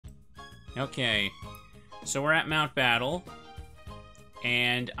Okay. So we're at Mount Battle.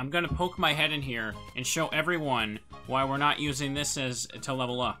 And I'm gonna poke my head in here and show everyone why we're not using this as to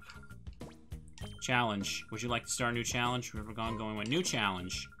level up. Challenge. Would you like to start a new challenge? We're going with new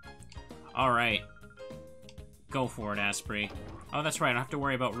challenge. Alright. Go for it, Asprey. Oh, that's right. I don't have to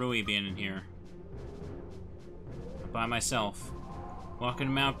worry about Rui being in here. By myself. Welcome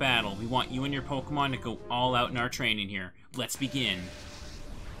to Mount Battle. We want you and your Pokemon to go all out in our training here. Let's begin.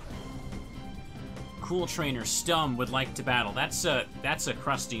 Cool Trainer Stum would like to battle. That's a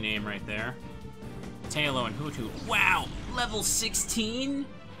crusty name right there. Tailo and Hoothoot. Wow, level 16?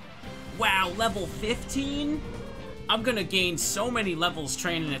 Wow, level 15? I'm gonna gain so many levels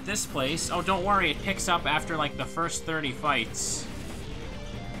training at this place. Oh, don't worry, it picks up after like the first 30 fights.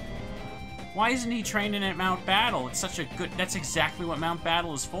 Why isn't he training at Mount Battle? It's such a good... That's exactly what Mount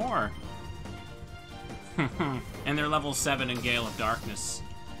Battle is for. And they're level 7 in Gale of Darkness.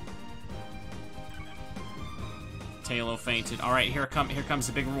 Tailo fainted. Alright, here comes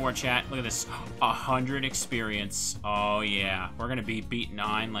the big reward, chat. Look at this. 100 experience. Oh, yeah. We're gonna be beating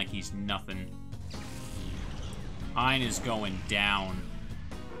Ein like he's nothing. Ein is going down.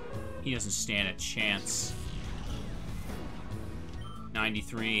 He doesn't stand a chance.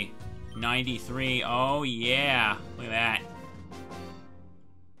 93. 93. Oh, yeah. Look at that.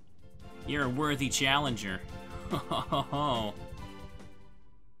 You're a worthy challenger.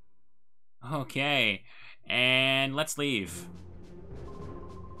 Okay. And let's leave.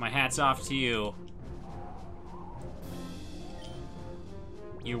 My hat's off to you.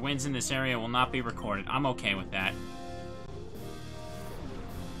 Your wins in this area will not be recorded. I'm okay with that.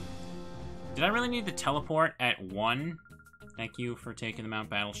 Did I really need to teleport at 1? Thank you for taking the Mount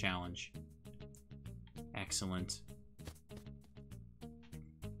Battle Challenge. Excellent.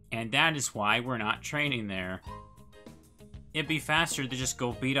 And that is why we're not training there. It'd be faster to just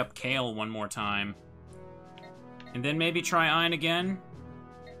go beat up Kale one more time. And then maybe try Ein again?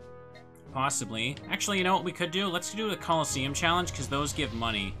 Possibly. Actually, you know what we could do? Let's do the Colosseum challenge, because those give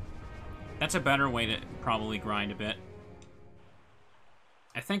money. That's a better way to probably grind a bit.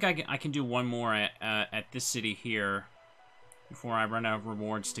 I think I can do one more at this city here before I run out of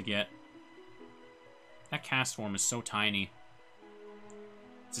rewards to get. That cast form is so tiny.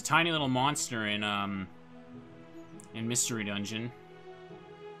 It's a tiny little monster in Mystery Dungeon.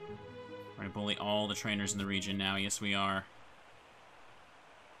 We're gonna bully all the trainers in the region now. Yes, we are.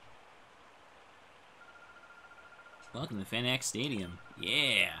 Welcome to FanX Stadium.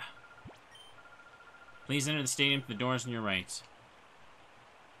 Yeah! Please enter the stadium through the doors on your right.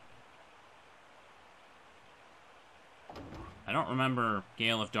 I don't remember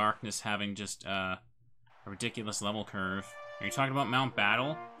Gale of Darkness having just a ridiculous level curve. Are you talking about Mount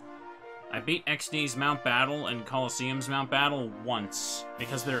Battle? I beat XD's Mount Battle and Colosseum's Mount Battle once,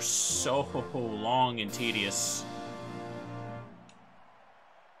 because they're so long and tedious.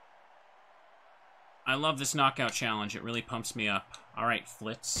 I love this knockout challenge, it really pumps me up. Alright,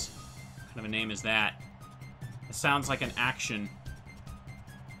 Flitz. What kind of a name is that? It sounds like an action.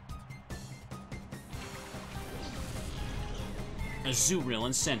 Azurill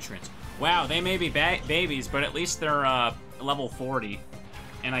and Sentrant. Wow, they may be babies, but at least they're level 40.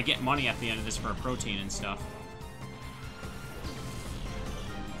 And I get money at the end of this for protein and stuff.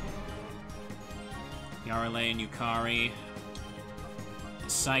 Yarle and Yukari.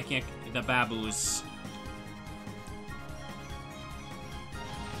 Psychic, the Baboos.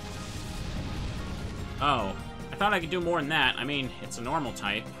 Oh, I thought I could do more than that. I mean, it's a normal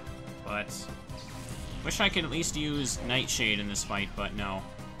type, but... Wish I could at least use Nightshade in this fight, but no.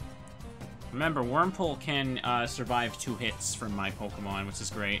 Remember, Wurmple can survive 2 hits from my Pokemon, which is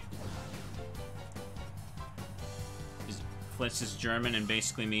great. Flitz is German and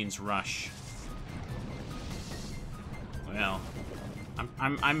basically means rush. Well,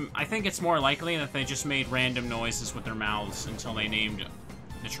 I think it's more likely that they just made random noises with their mouths until they named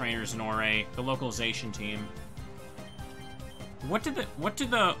the trainers an Ore, the localization team. What did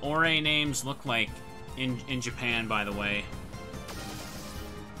the Ore names look like in Japan, by the way?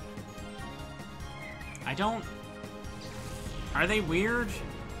 I don't... Are they weird?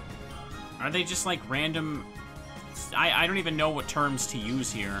 Are they just like random... I don't even know what terms to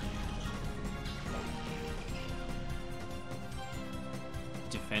use here.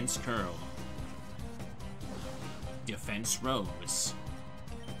 Defense Curl. Defense Rose.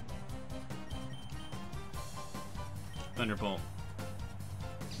 Thunderbolt.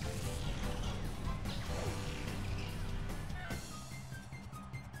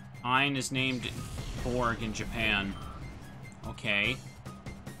 Ein is named Borg in Japan. Okay.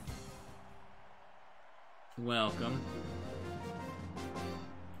 Welcome.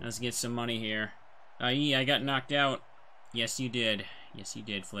 Let's get some money here. Yeah, I got knocked out. Yes, you did. Yes, you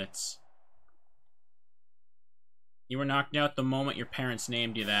did, Flitz. You were knocked out the moment your parents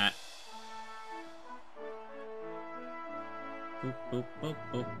named you that. Boop, boop, boop,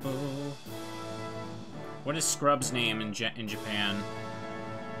 boop, boop. What is Scrub's name in Japan?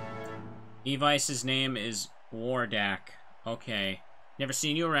 Evice's name is Wardak. Okay. Never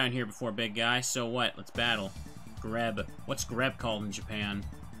seen you around here before, big guy. So what? Let's battle. Greb. What's Greb called in Japan?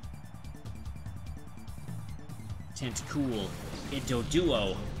 Tentacool. Ito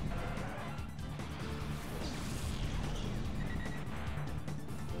Duo.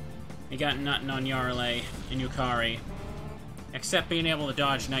 You got nothing on Yarley and Yukari. Except being able to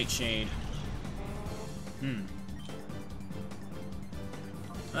dodge Nightshade.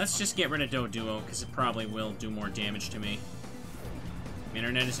 Let's just get rid of Doduo, because it probably will do more damage to me.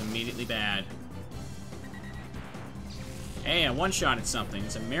 Internet is immediately bad. Hey, I one-shotted something.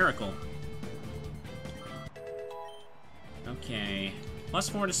 It's a miracle. Okay.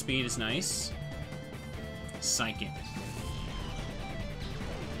 +4 to speed is nice. Psychic.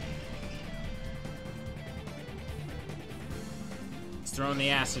 It's throwing the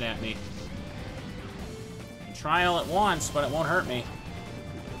acid at me. I can try all at once, but it won't hurt me.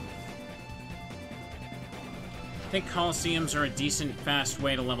 I think Colosseums are a decent, fast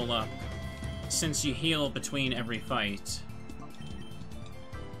way to level up, since you heal between every fight.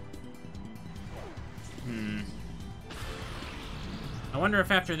 I wonder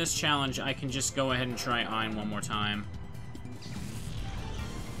if after this challenge I can just go ahead and try Ein one more time.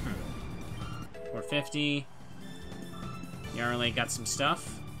 450. Yarley got some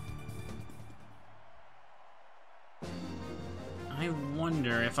stuff. I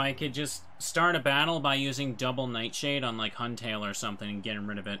wonder if I could just start a battle by using double Nightshade on, like, Huntail or something and getting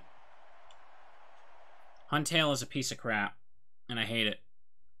rid of it. Huntail is a piece of crap, and I hate it.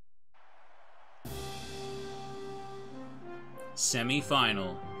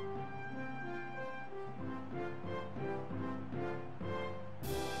 Semi-final.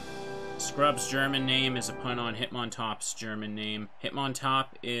 Scrub's German name is a pun on Hitmontop's German name. Hitmontop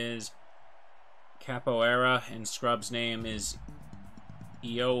is Capoeira, and Scrub's name is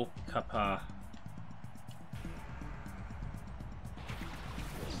Io Kappa.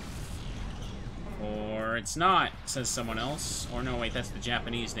 Or it's not, says someone else. Or no, wait, that's the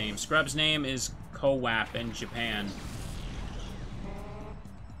Japanese name. Scrub's name is Kowap in Japan.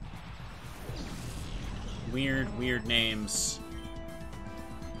 Weird, weird names.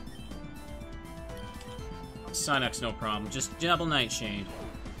 Psyduck's no problem. Just double Nightshade.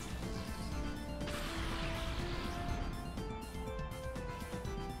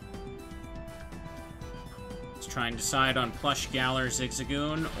 Let's try and decide on Plush Galar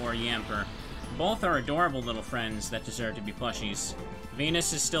Zigzagoon or Yamper. Both are adorable little friends that deserve to be plushies.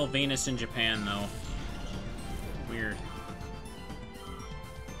 Venus is still Venus in Japan, though. Weird.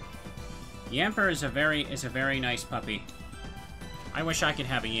 Yamper is a very nice puppy. I wish I could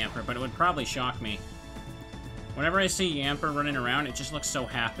have a Yamper, but it would probably shock me. Whenever I see Yamper running around, it just looks so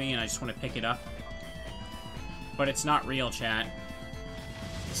happy, and I just want to pick it up. But it's not real, chat.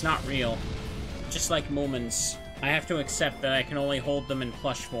 It's not real. Just like Moomins, I have to accept that I can only hold them in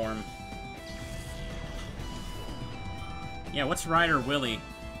plush form. Yeah, what's Ryder Willy?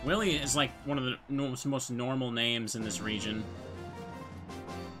 Willy is like one of the most normal names in this region.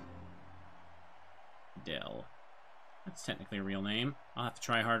 Dell. That's technically a real name. I'll have to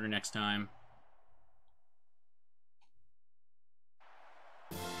try harder next time.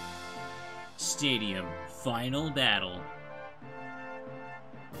 Stadium. Final battle.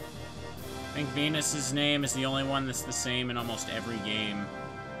 I think Venus's name is the only one that's the same in almost every game.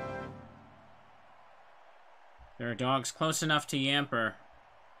 There are dogs close enough to Yamper.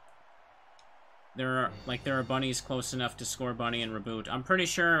 There are bunnies close enough to Score Bunny and Reboot. I'm pretty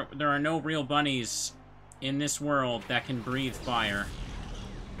sure there are no real bunnies in this world that can breathe fire.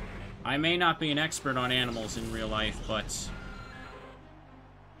 I may not be an expert on animals in real life, but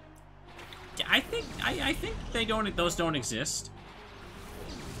I think those don't exist.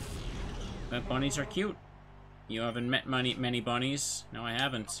 But bunnies are cute. You haven't met many bunnies. No, I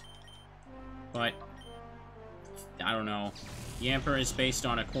haven't. But I don't know. Yamper is based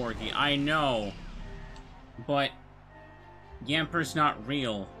on a corgi. I know, but Yamper's not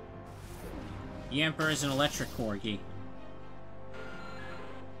real. Yamper is an electric corgi.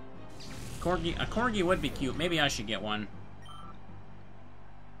 A corgi would be cute. Maybe I should get one.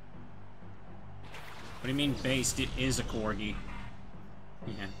 What do you mean based? It is a corgi.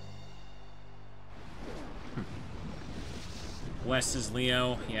 Yeah. West is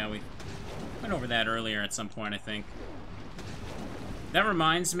Leo. Yeah, we went over that earlier at some point, I think. That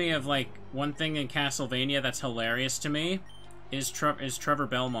reminds me of, like, one thing in Castlevania that's hilarious to me is Trevor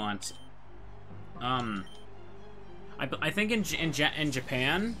Belmont. I think in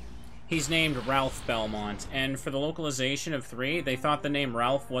Japan, he's named Ralph Belmont, and for the localization of 3, they thought the name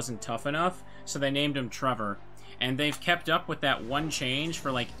Ralph wasn't tough enough, so they named him Trevor. And they've kept up with that one change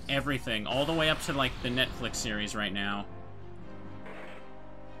for, like, everything, all the way up to, like, the Netflix series right now.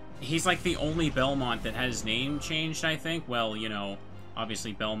 He's, like, the only Belmont that had his name changed, I think. Well, you know,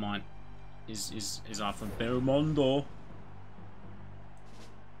 obviously Belmont is off of Belmondo.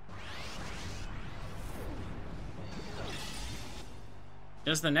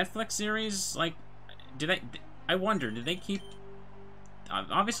 Does the Netflix series, like, I wonder, did they keep...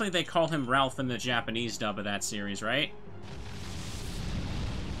 Obviously they call him Ralph in the Japanese dub of that series, right?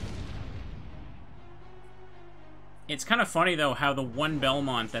 It's kind of funny, though, how the one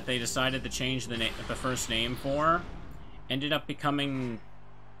Belmont that they decided to change the first name for ended up becoming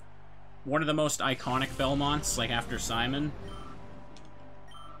one of the most iconic Belmonts, like, after Simon.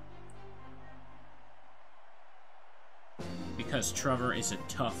 Because Trevor is a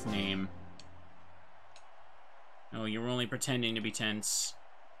tough name. Oh, you were only pretending to be tense.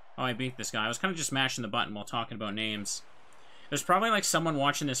 Oh, I beat this guy. I was kind of just mashing the button while talking about names. There's probably, like, someone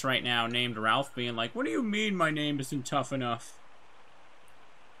watching this right now named Ralph being like, what do you mean my name isn't tough enough?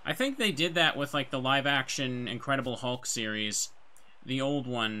 I think they did that with, like, the live-action Incredible Hulk series. The old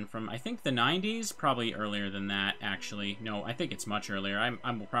one from, I think, the 90s? Probably earlier than that, actually. No, I think it's much earlier.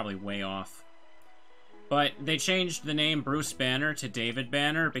 I'm probably way off. But they changed the name Bruce Banner to David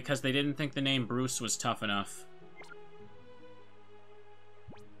Banner because they didn't think the name Bruce was tough enough.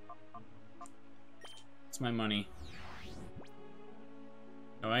 It's my money.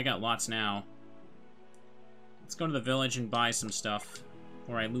 Oh, I got lots now. Let's go to the village and buy some stuff,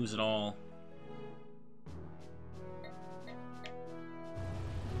 or I lose it all.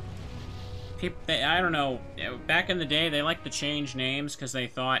 I don't know, back in the day, they liked to change names because they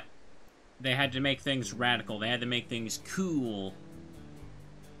thought they had to make things radical. They had to make things cool.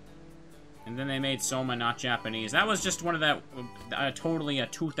 And then they made Soma not Japanese. That was just one of that, totally a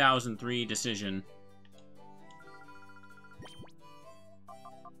 2003 decision.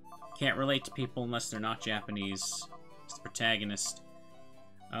 Can't relate to people unless they're not Japanese. It's the protagonist.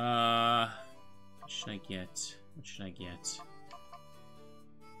 What should I get? What should I get?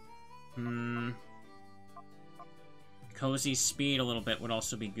 Cozy speed a little bit would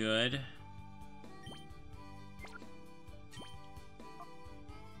also be good.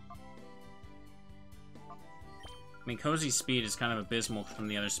 I mean, Cozy Speed is kind of abysmal from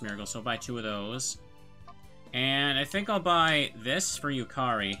the other Smeargle, so I'll buy 2 of those. And I think I'll buy this for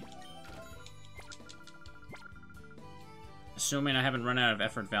Yukari. Assuming I haven't run out of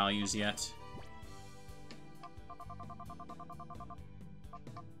effort values yet.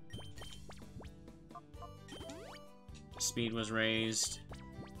 Speed was raised.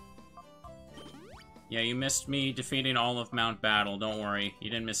 Yeah, you missed me defeating all of Mount Battle, don't worry. You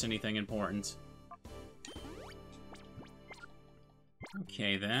didn't miss anything important.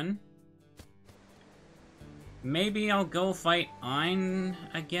 Okay, then. Maybe I'll go fight Ein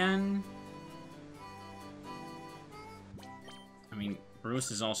again? I mean,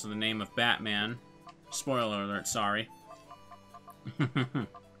 Bruce is also the name of Batman. Spoiler alert, sorry.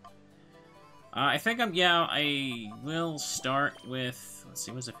 I think I will start with... Let's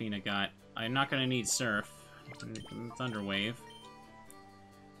see, what's Athena got? I'm not gonna need Surf. Thunder Wave.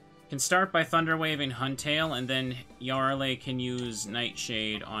 Can start by Thunder Waving Huntail, and then Yarle can use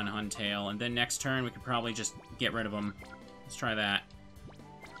Nightshade on Huntail, and then next turn we could probably just get rid of him. Let's try that.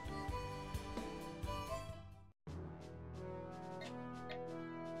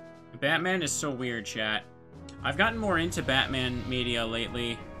 Batman is so weird, chat. I've gotten more into Batman media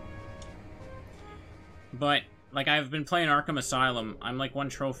lately. But, like, I've been playing Arkham Asylum. I'm, like, 1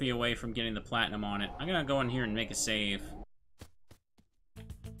 trophy away from getting the Platinum on it. I'm gonna go in here and make a save.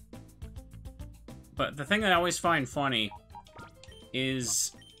 But the thing that I always find funny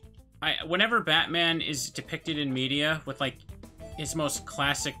is... whenever Batman is depicted in media with, like, his most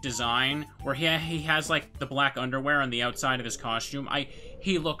classic design, where he has, like, the black underwear on the outside of his costume,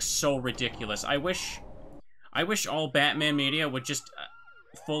 he looks so ridiculous. I wish all Batman media would just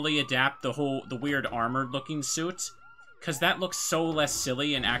fully adapt the weird armored-looking suit, because that looks so less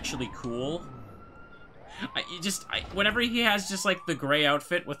silly and actually cool. Whenever he has just, like, the gray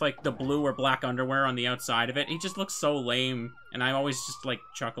outfit with, like, the blue or black underwear on the outside of it, he just looks so lame, and I always just, like,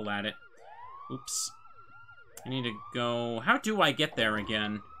 chuckle at it. Oops. I need to go... How do I get there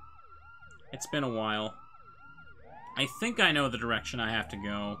again? It's been a while. I think I know the direction I have to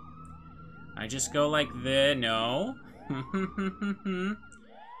go. I just go like this. No.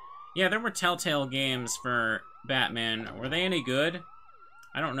 Yeah, there were Telltale games for Batman. Were they any good?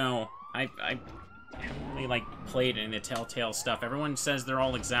 I don't know. I haven't really, like, played any of the Telltale stuff. Everyone says they're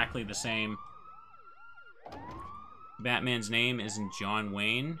all exactly the same. Batman's name isn't John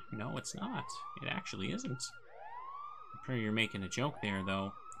Wayne. No, it's not. It actually isn't. I'm pretty you're making a joke there,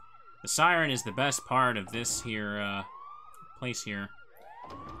 though. The Siren is the best part of this here, place here.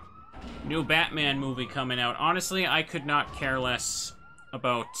 New Batman movie coming out. Honestly, I could not care less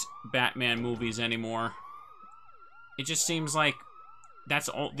about Batman movies anymore. It just seems like that's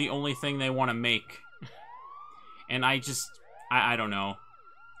the only thing they want to make. And I don't know.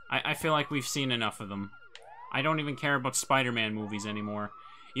 I feel like we've seen enough of them. I don't even care about Spider-Man movies anymore.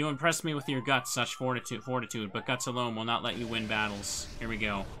 You impress me with your guts, such fortitude, but guts alone will not let you win battles. Here we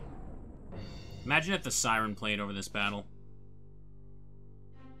go. Imagine if the Siren played over this battle.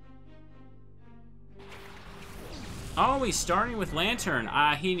 Oh, he's starting with Lantern.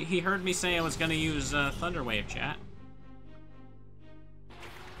 He heard me say I was gonna use Thunderwave, chat.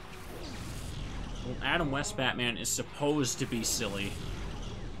 Well, Adam West Batman is supposed to be silly.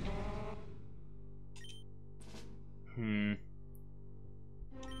 I'm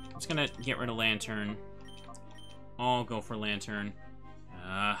just gonna get rid of Lantern. I'll go for Lantern.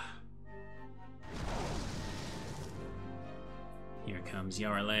 Here comes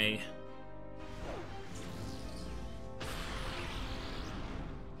Yarley.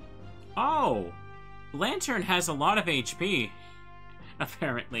 Oh! Lantern has a lot of HP,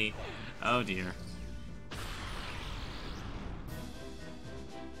 apparently. Oh dear.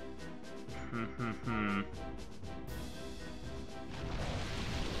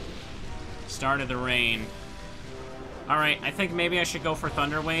 Start of the rain. Alright, I think maybe I should go for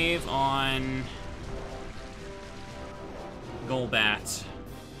Thunderwave on Golbat.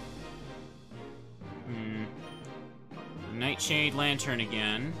 Nightshade Lantern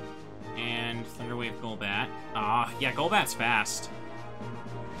again. And Thunderwave Golbat. Yeah, Golbat's fast.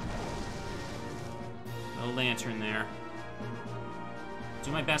 No Lantern there.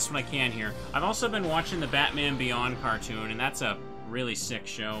 Do my best when I can here. I've also been watching the Batman Beyond cartoon, and that's a really sick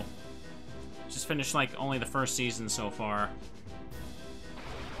show. Just finished, like, only the first season so far.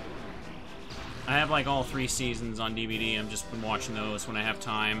 I have, like, all 3 seasons on DVD. I've just been watching those when I have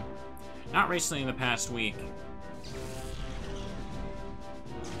time. Not recently, in the past week.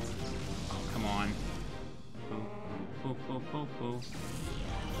 Oh, come on. Boo, boo, boo, boo.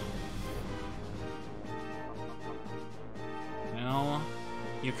 Well,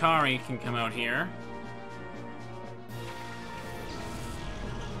 Yukari can come out here.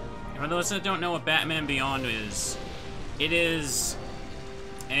 For those that don't know what Batman Beyond is, it is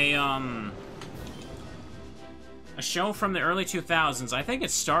a show from the early 2000s. I think it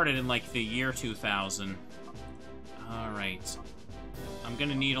started in, like, the year 2000. Alright. I'm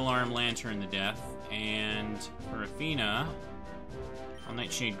gonna Needle Arm Lantern to death. And for Athena, I'll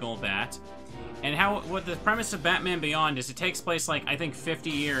Nightshade Golbat. And what the premise of Batman Beyond is, it takes place, like, I think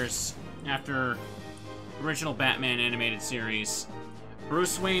 50 years after original Batman animated series.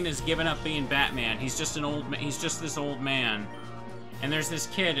 Bruce Wayne has given up being Batman. He's just this old man. And there's this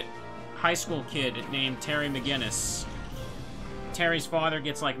kid, high school kid, named Terry McGinnis. Terry's father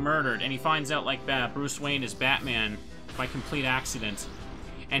gets, like, murdered, and he finds out, like, Bruce Wayne is Batman by complete accident.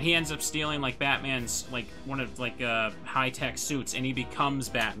 And he ends up stealing, like, Batman's, like, one of, like, high-tech suits, and he becomes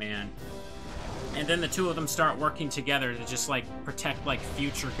Batman. And then the two of them start working together to just, like, protect, like,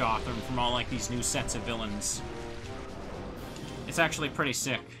 future Gotham from all, like, these new sets of villains. It's actually pretty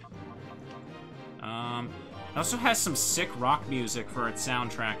sick. It also has some sick rock music for its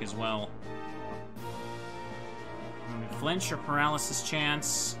soundtrack as well. Flinch or Paralysis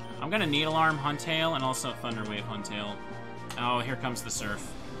Chance. I'm gonna Needle Arm Huntail and also Thunderwave Huntail. Oh, here comes the Surf.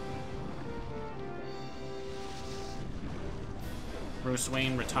 Bruce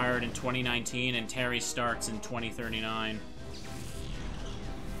Wayne retired in 2019 and Terry starts in 2039.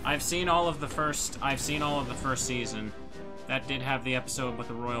 I've seen all of the first season. That did have the episode with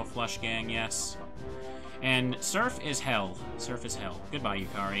the Royal Flush Gang, yes. And Surf is hell. Surf is hell. Goodbye,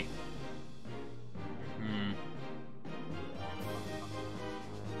 Yukari.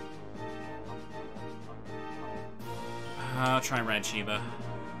 I'll try Red Shiba.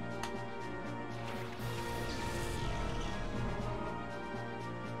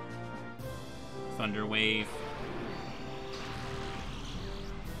 Thunder Wave.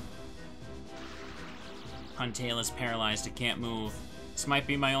 Huntail is paralyzed, it can't move. This might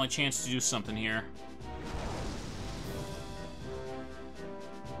be my only chance to do something here.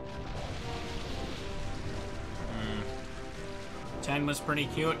 10 was pretty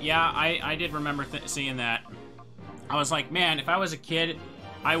cute. Yeah, I did remember seeing that. I was like, man, if I was a kid,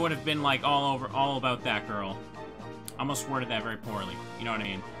 I would have been like all about that girl. I almost worded that very poorly. You know what I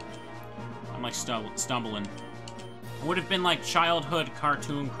mean? I'm like stumbling. It would have been like childhood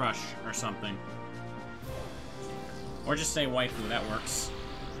cartoon crush or something. Or just say waifu, that works.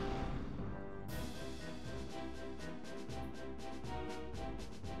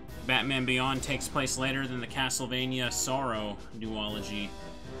 Batman Beyond takes place later than the Castlevania Sorrow duology.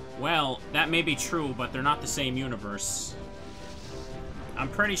 Well, that may be true, but they're not the same universe. I'm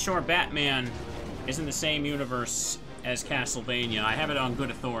pretty sure Batman is in the same universe as Castlevania. I have it on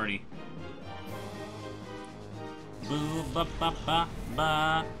good authority. Boo, ba, ba, ba,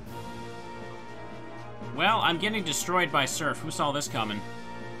 ba. Well, I'm getting destroyed by Surf. Who saw this coming?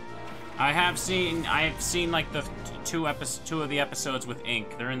 I've seen like the two of the episodes with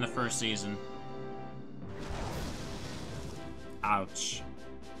Ink. They're in the first season. Ouch.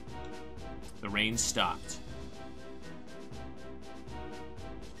 The rain stopped.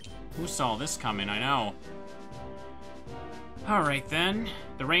 Who saw this coming? I know. Alright then.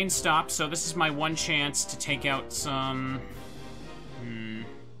 The rain stopped, so this is my one chance to take out some...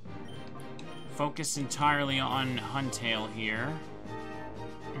 Focus entirely on Huntail here.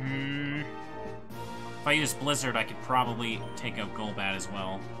 If I use Blizzard, I could probably take out Golbat as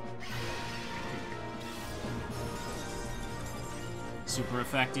well. Super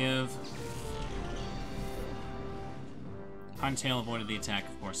effective. Huntail avoided the attack,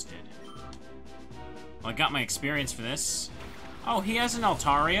 of course it did. Well, I got my experience for this. Oh, he has an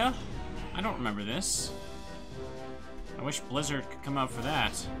Altaria? I don't remember this. I wish Blizzard could come out for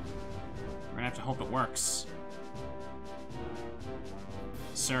that. We're gonna have to hope it works.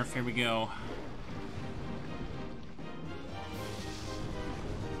 Surf, here we go.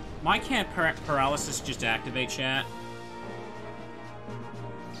 Why can't Paralysis just activate, chat?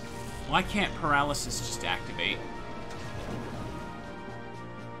 Why can't Paralysis just activate?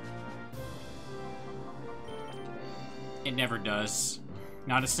 It never does.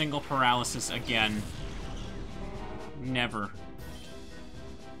 Not a single Paralysis again. Never.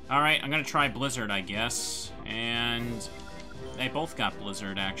 Alright, I'm gonna try Blizzard, I guess. And... they both got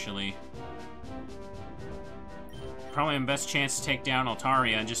Blizzard, actually. Probably my best chance to take down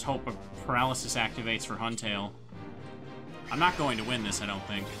Altaria and just hope a Paralysis activates for Huntail. I'm not going to win this, I don't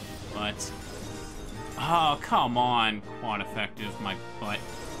think. But... oh, come on, Quad Effective, my butt.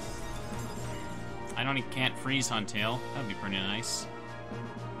 Can't freeze Huntail. That'd be pretty nice.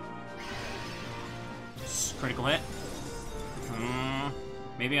 Critical hit.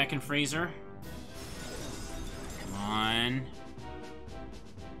 Maybe I can freeze her. Come on.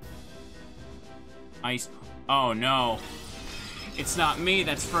 Ice. Oh no. It's not me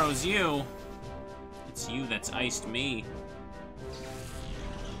that's froze you. It's you that's iced me.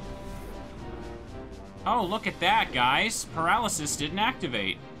 Oh, look at that, guys. Paralysis didn't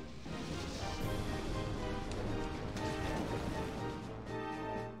activate.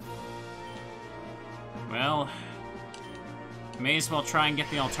 Well, may as well try and get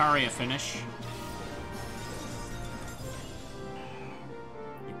the Altaria finish.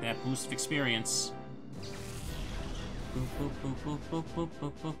 Get that boost of experience. Boo, boo, boo, boo, boo, boo,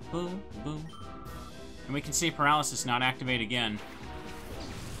 boo, boo, boo, boo. And we can see Paralysis not activate again.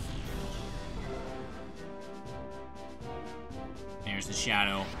 There's the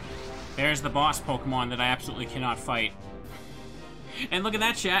Shadow. There's the boss Pokemon that I absolutely cannot fight. And look at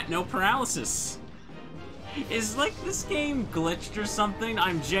that, chat, no Paralysis. Is, like, this game glitched or something?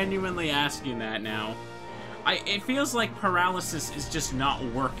 I'm genuinely asking that now. It feels like Paralysis is just not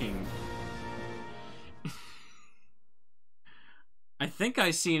working. I think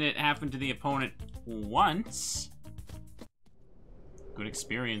I've seen it happen to the opponent once. Good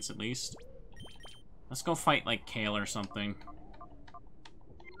experience, at least. Let's go fight, like, Kale or something.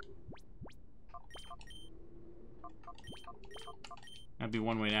 That'd be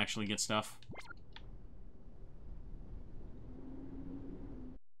one way to actually get stuff.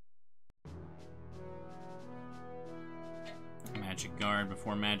 Magic Guard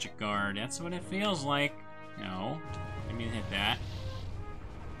before Magic Guard. That's what it feels like. No. Didn't mean to hit that.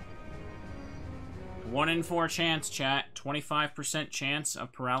 1 in 4 chance, chat. 25% chance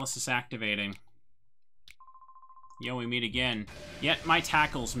of Paralysis activating. Yo, we meet again. Yet my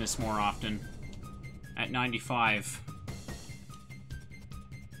tackles miss more often. At 95.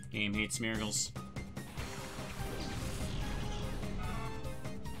 Game hates Smeargles.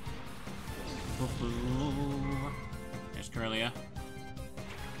 There's Curlia.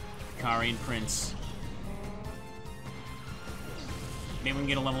 Kari and Prince. Maybe we can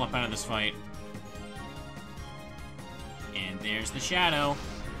get a level up out of this fight. And there's the Shadow.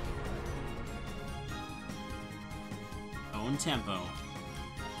 tempo.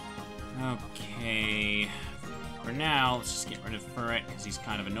 Okay. For now, let's just get rid of Furret, because he's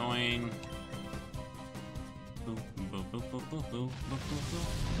kind of annoying. Boop, boop, boop, boop, boop, boop, boop, boop, boop.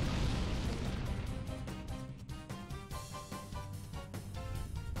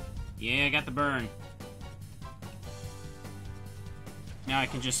 Yeah, I got the burn. Now I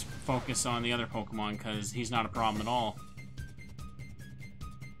can just focus on the other Pokemon, because he's not a problem at all.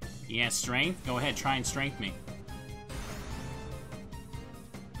 Yeah, strength? Go ahead, try and strength me.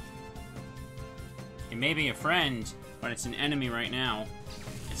 It may be a friend, but it's an enemy right now.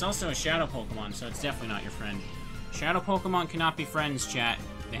 It's also a Shadow Pokemon, so it's definitely not your friend. Shadow Pokemon cannot be friends, chat.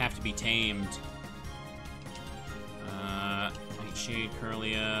 They have to be tamed. Nightshade,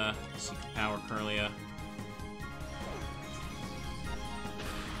 Curlia, Secret Power, Curlia.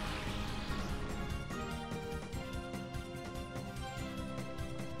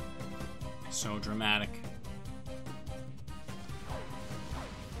 So dramatic.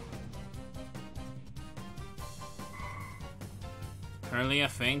 Curlia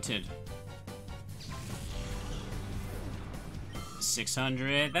fainted.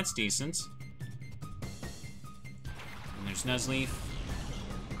 600, that's decent. And there's Nuzleaf.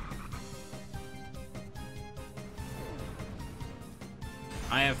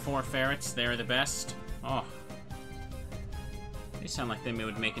 I have 4 ferrets, they're the best. Oh. They sound like they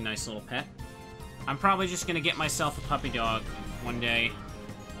would make a nice little pet. I'm probably just gonna get myself a puppy dog one day.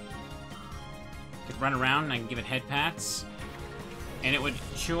 Could run around and I can give it head pats. And it would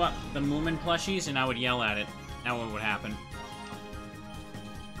chew up the Moomin plushies and I would yell at it. That's what would happen.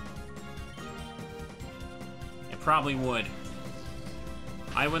 It probably would.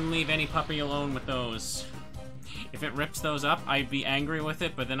 I wouldn't leave any puppy alone with those. If it rips those up, I'd be angry with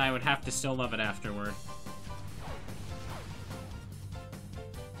it, but then I would have to still love it afterward.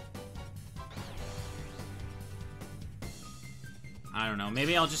 I don't know.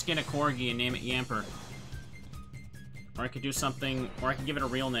 Maybe I'll just get a Corgi and name it Yamper. Or I could do something, or I could give it a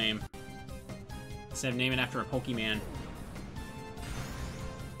real name. Instead of naming it after a Pokemon.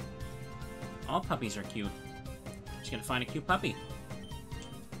 All puppies are cute. Just gotta find a cute puppy.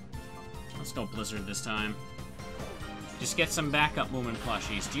 Let's go Blizzard this time. Just get some backup Moomin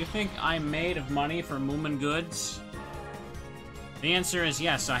plushies. Do you think I'm made of money for Moomin goods? The answer is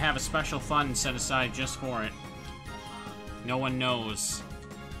yes, I have a special fund set aside just for it. No one knows.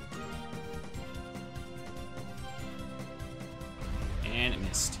 And it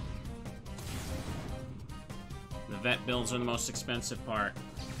missed. The vet bills are the most expensive part.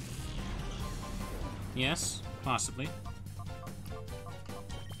 Yes, possibly.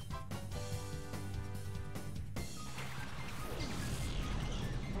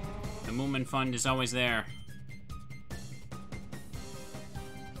 The Moomin Fund is always there.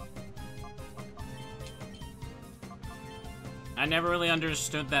 I never really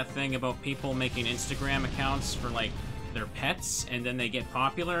understood that thing about people making Instagram accounts for, like, their pets, and then they get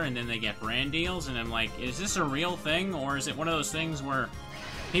popular, and then they get brand deals, and I'm like, is this a real thing, or is it one of those things where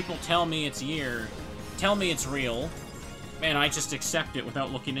people tell me it's real, and I just accept it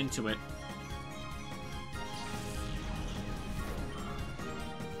without looking into it?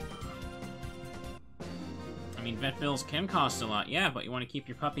 I mean, vet bills can cost a lot, yeah, but you want to keep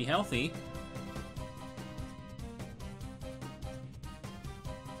your puppy healthy.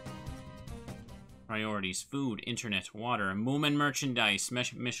 Priorities: food, internet, water, Moomin merchandise,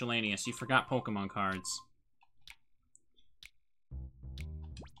 miscellaneous. You forgot Pokemon cards.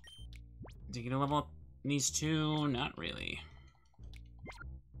 Did you get a level up these two? Not really.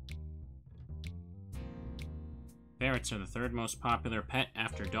 Ferrets are the 3rd most popular pet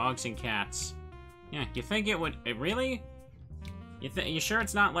after dogs and cats. Yeah, you think it would... really? You sure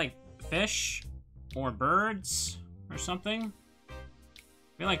it's not like fish? Or birds? Or something? I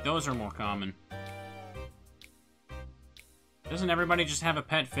feel like those are more common. Doesn't everybody just have a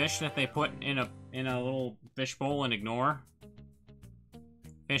pet fish that they put in a little fish bowl and ignore?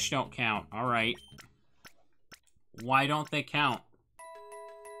 Fish don't count. Alright. Why don't they count?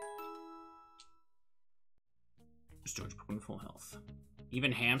 Storage Pokemon full health.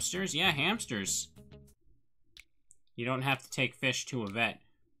 Even hamsters? Yeah, hamsters. You don't have to take fish to a vet.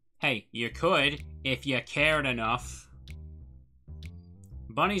 Hey, you could, if you cared enough.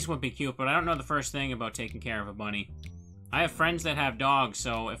 Bunnies would be cute, but I don't know the first thing about taking care of a bunny. I have friends that have dogs,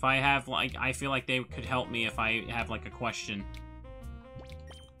 so if I have, like, I feel like they could help me if I have, like, a question.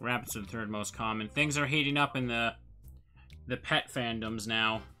 Rabbits are the 3rd most common. Things are heating up in the pet fandoms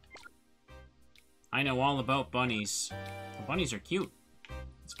now. I know all about bunnies. The bunnies are cute.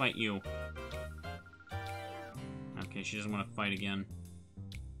 Let's fight you. Okay, she doesn't want to fight again.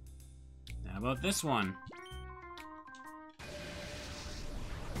 How about this one?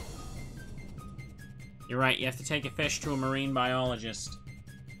 You're right, you have to take a fish to a marine biologist.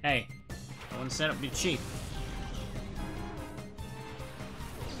 Hey, I wouldn't set up to be cheap.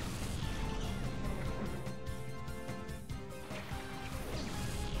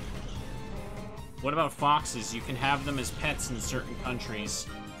 What about foxes? You can have them as pets in certain countries.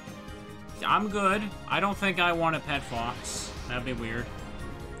 I'm good. I don't think I want a pet fox. That'd be weird.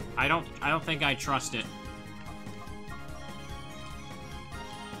 I don't think I trust it.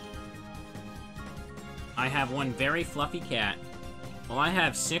 I have one very fluffy cat. Well, I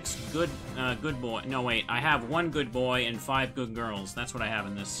have 6 good boy. No, wait. I have 1 good boy and 5 good girls. That's what I have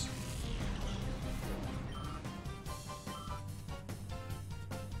in this.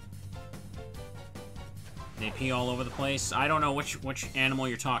 They pee all over the place. I don't know which animal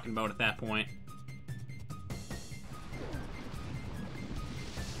you're talking about at that point.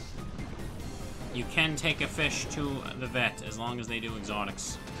 You can take a fish to the vet as long as they do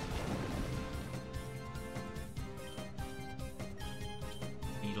exotics.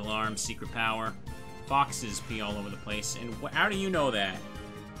 Needle arm, secret power. Foxes pee all over the place. And how do you know that?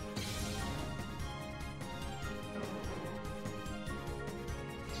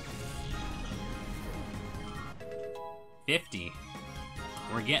 $50.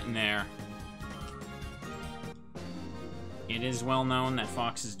 We're getting there. It is well known that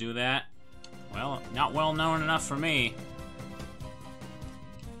foxes do that. Well, not well known enough for me.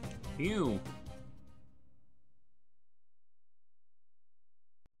 Phew.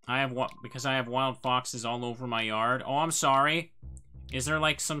 Because I have wild foxes all over my yard. Oh, I'm sorry. Is there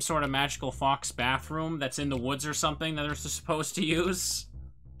like some sort of magical fox bathroom that's in the woods or something that they're supposed to use?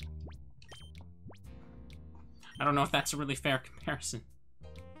 I don't know if that's a really fair comparison.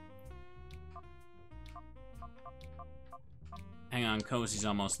 Hang on, Cozy's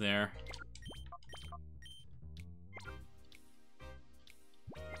almost there.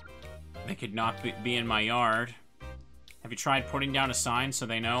 They could not be in my yard. Have you tried putting down a sign so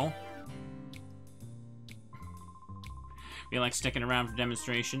they know? Feel like sticking around for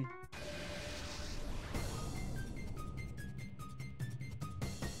demonstration?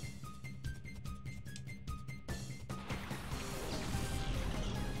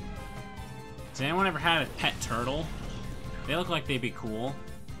 Has anyone ever had a pet turtle? They look like they'd be cool,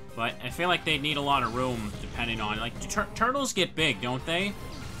 but I feel like they'd need a lot of room depending on, like, turtles get big, don't they?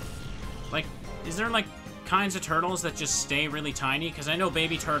 Like, is there, like, kinds of turtles that just stay really tiny? Because I know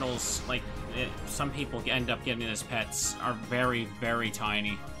baby turtles, like, some people end up getting as pets, are very, very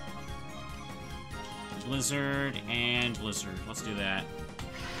tiny. Blizzard and Blizzard. Let's do that.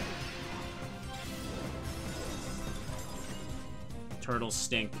 Turtles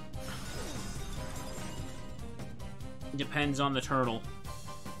stink. Depends on the turtle.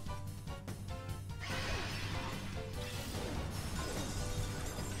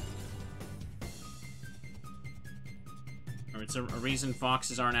 Or it's a reason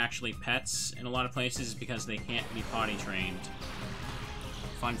foxes aren't actually pets in a lot of places is because they can't be potty trained.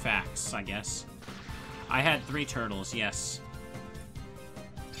 Fun facts, I guess. I had 3 turtles, yes.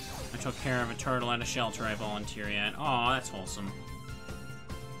 I took care of a turtle at a shelter I volunteer at. Aw, that's wholesome.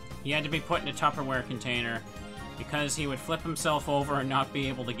 He had to be put in a Tupperware container because he would flip himself over and not be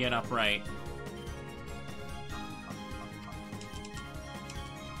able to get upright.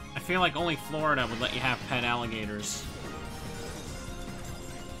 I feel like only Florida would let you have pet alligators.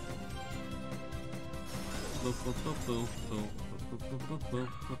 Boo, boo, boo, boo, boo, boo, boo, boo, boo,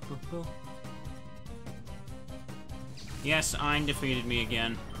 boo, boo, boo. Yes, Ein defeated me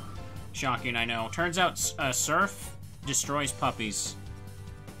again. Shocking, I know. Turns out Surf destroys puppies.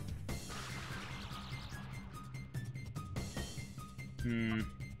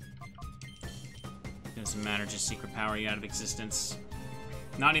 Doesn't matter, just secret power you out of existence.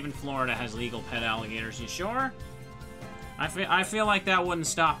 Not even Florida has legal pet alligators, you sure? I feel like that wouldn't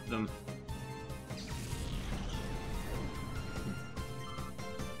stop them.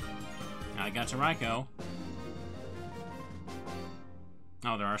 I got to Raikou.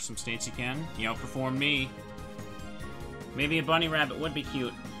 Oh, there are some states you can. You outperformed me. Maybe a bunny rabbit would be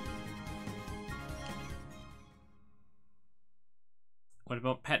cute. What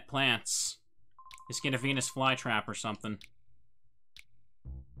about pet plants? Just get a Venus flytrap or something.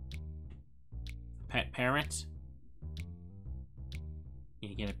 Pet parrot?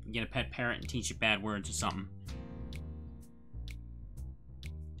 You get a pet parrot and teach it bad words or something.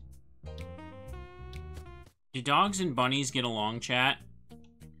 Do dogs and bunnies get along, chat?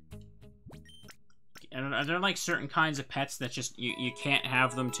 Are there like certain kinds of pets that just you can't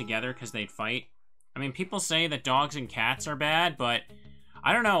have them together because they'd fight? I mean, people say that dogs and cats are bad, but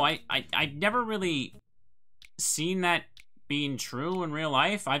I don't know. I never really seen that being true in real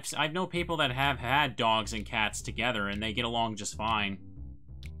life. I've known people that have had dogs and cats together, and they get along just fine.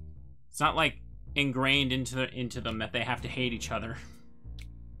 It's not like ingrained into them that they have to hate each other.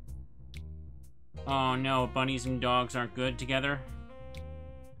 Oh no, bunnies and dogs aren't good together.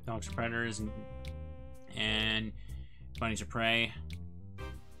 Dogs are predators and bunnies are prey.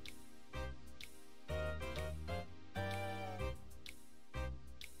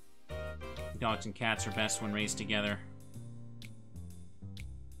 Dogs and cats are best when raised together.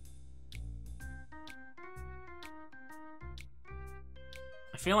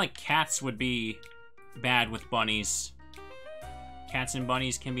 I feel like cats would be bad with bunnies. Cats and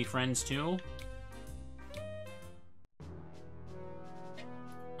bunnies can be friends too.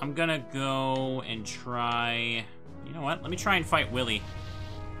 I'm gonna go and try... You know what? Let me try and fight Willy.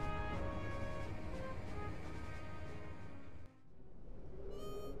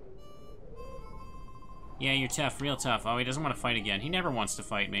 Yeah, you're tough, real tough. Oh, he doesn't want to fight again. He never wants to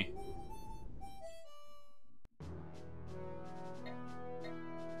fight me.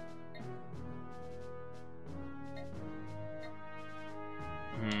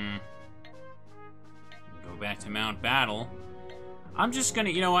 Go back to Mount Battle. I'm just gonna,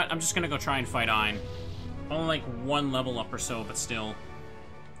 you know what? I'm just gonna go try and fight Ein. Only like one level up or so, but still.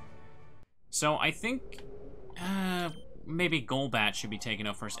 So I think, maybe Golbat should be taken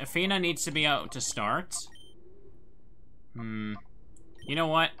out first. Athena needs to be out to start. You know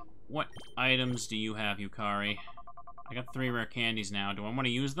what? What items do you have, Yukari? I got 3 rare candies now. Do I want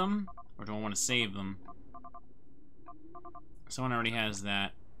to use them? Or do I want to save them? Someone already has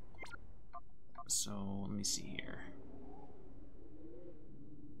that. So, let me see here.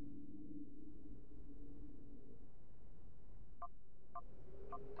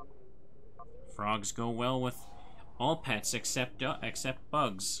 Frogs go well with all pets except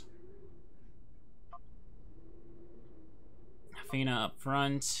bugs. Athena up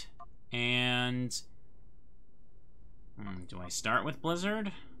front, and do I start with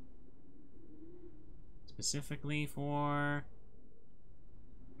Blizzard? Specifically for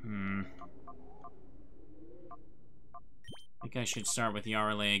I think I should start with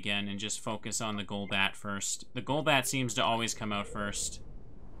Yarle again and just focus on the Golbat first. The Golbat seems to always come out first.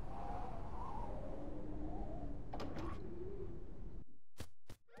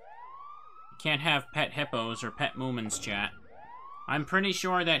 Can't have pet hippos or pet Moomins, chat. I'm pretty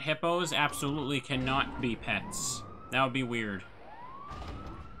sure that hippos absolutely cannot be pets. That would be weird.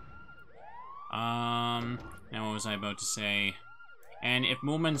 Now what was I about to say? And if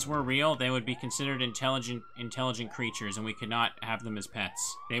Moomins were real, they would be considered intelligent creatures, and we could not have them as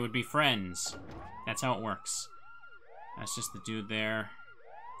pets. They would be friends. That's how it works. That's just the dude there.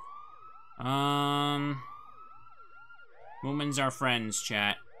 Moomins are friends,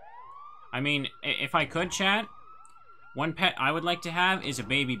 chat. I mean, if I could, chat, one pet I would like to have is a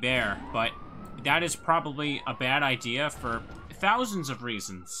baby bear, but that is probably a bad idea for thousands of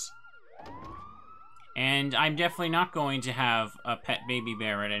reasons. And I'm definitely not going to have a pet baby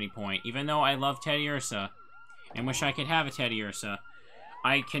bear at any point, even though I love Teddy Ursa and wish I could have a Teddy Ursa.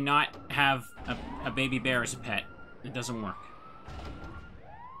 I cannot have a baby bear as a pet. It doesn't work.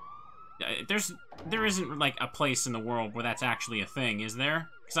 There isn't, like, a place in the world where that's actually a thing, is there?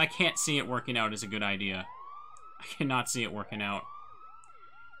 Because I can't see it working out as a good idea. I cannot see it working out.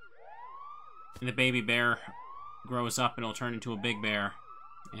 And the baby bear grows up and it'll turn into a big bear.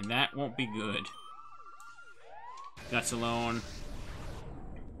 And that won't be good. Guts alone.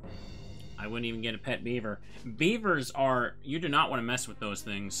 I wouldn't even get a pet beaver. Beavers are... You do not want to mess with those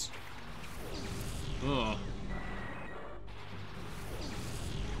things. Ugh.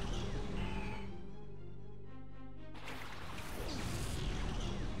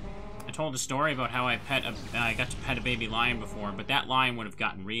 I told a story about how I got to pet a baby lion before, but that lion would have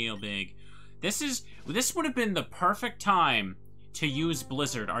gotten real big. This would have been the perfect time to use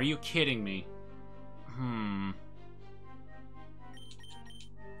Blizzard. Are you kidding me?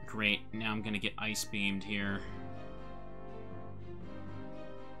 Great, now I'm gonna get ice beamed here.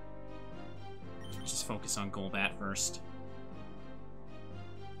 Just focus on Golbat first.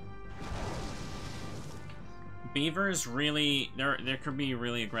 Beavers really, there could be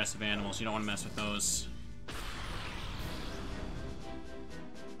really aggressive animals. You don't want to mess with those.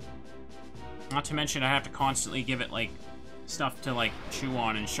 Not to mention I have to constantly give it, like, stuff to, like, chew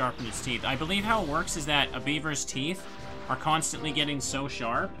on and sharpen its teeth. I believe how it works is that a beaver's teeth are constantly getting so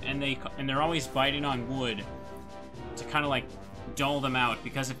sharp, and they're always biting on wood to kind of, like, dull them out.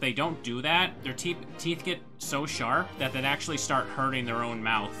 Because if they don't do that, their teeth get so sharp that they'd actually start hurting their own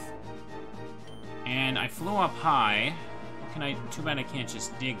mouth. And I flew up high. Too bad I can't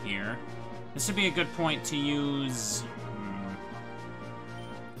just dig here. This would be a good point to use...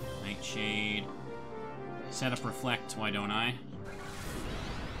 Nightshade. Set up Reflect, why don't I?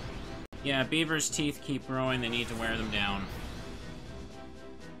 Yeah, Beaver's teeth keep growing, they need to wear them down.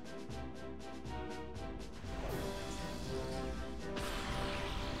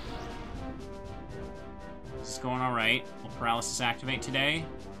 This is going alright. Will Paralysis activate today?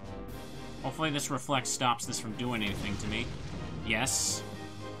 Hopefully this Reflect stops this from doing anything to me. Yes.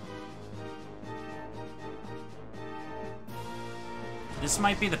 This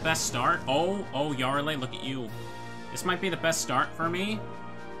might be the best start. Oh, Yarley, look at you. This might be the best start for me.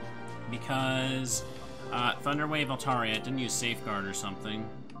 Because, Thunderwave Altaria, it didn't use Safeguard or something.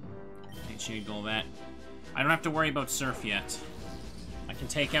 Nightshade Golbat. I don't have to worry about Surf yet. I can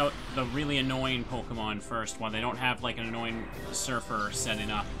take out the really annoying Pokemon first while they don't have, like, an annoying Surfer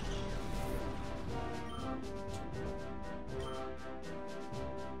setting up.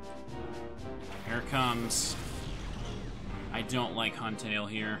 Here it comes. I don't like Huntail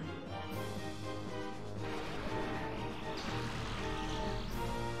here.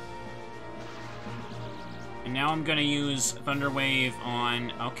 And now I'm gonna use Thunder Wave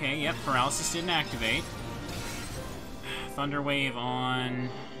on... Okay, yep, Paralysis didn't activate. Thunder Wave on...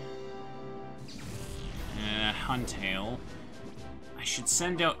 Huntail. I should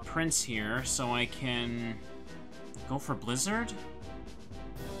send out Prince here so I can... go for Blizzard?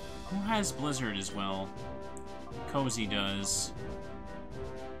 Who has Blizzard as well? Cozy does.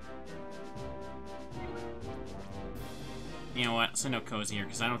 You know what? Send out Cozy here,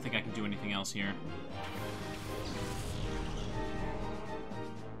 because I don't think I can do anything else here.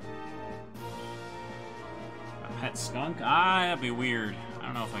 A pet skunk? Ah, that'd be weird. I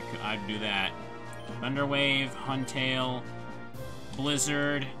don't know if I'd do that. Thunderwave, Huntail,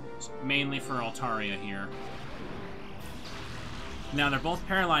 Blizzard, mainly for Altaria here. Now, they're both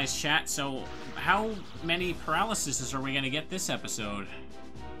paralyzed, chat, so how many paralyses are we going to get this episode?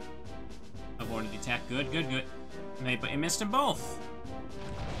 Avoided the attack. Good, good, good. But he missed them both.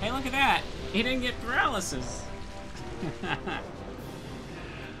 Hey, look at that. He didn't get paralysis.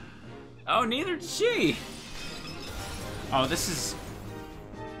 Oh, neither did she. Oh, this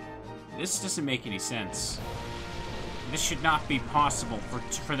doesn't make any sense. This should not be possible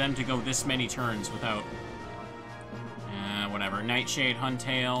for them to go this many turns without... whatever. Nightshade,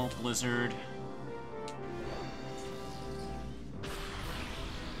 Huntail, Blizzard.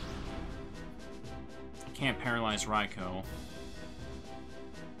 I can't paralyze Raikou.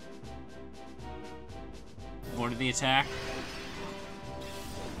 Avoided the attack.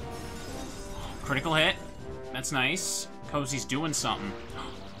 Critical hit. That's nice. Cozy's doing something.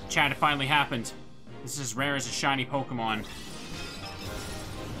 Chat, it finally happened. This is as rare as a shiny Pokemon.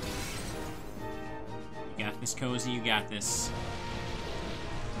 You got this, Cozy, you got this.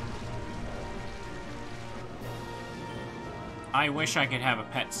 I wish I could have a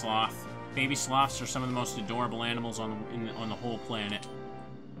pet sloth. Baby sloths are some of the most adorable animals on the whole planet.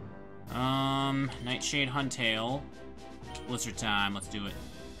 Nightshade, Huntail. Blizzard time, let's do it.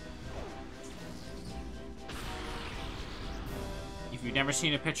 If you've never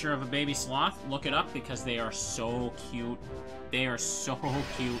seen a picture of a baby sloth, look it up because they are so cute. They are so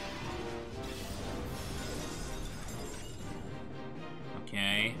cute.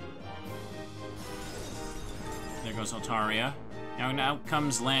 Okay. There goes Altaria. Now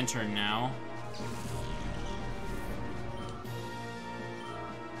comes Lantern now.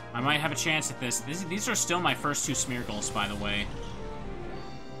 I might have a chance at this. These are still my first two Smeargles, by the way.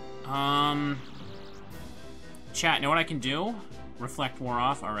 Chat, know what I can do? Reflect wore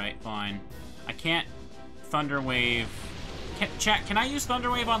off? Alright, fine. I can't Thunder Wave... Chat, can I use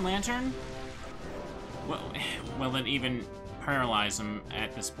Thunder Wave on Lantern? Will it even paralyze him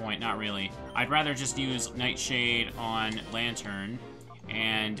at this point? Not really. I'd rather just use Nightshade on Lantern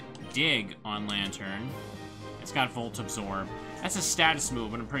and Dig on Lantern. It's got Volt Absorb. That's a status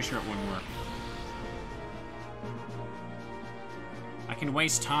move, but I'm pretty sure it wouldn't work. I can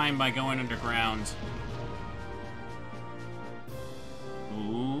waste time by going underground.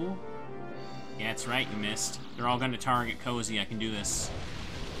 Ooh. Yeah, that's right, you missed. They're all going to target Cozy. I can do this.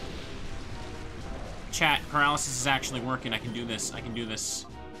 Chat, paralysis is actually working. I can do this. I can do this.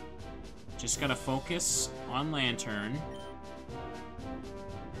 Just gotta focus on Lantern.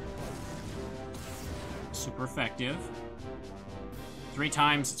 Super effective. 3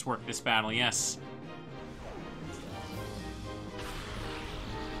 times it's worked this battle, yes.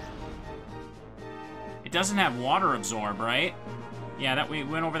 It doesn't have Water Absorb, right? Yeah, that we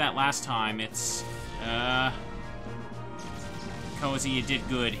went over that last time. It's, Cozy, you did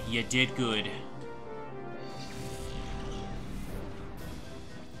good. You did good.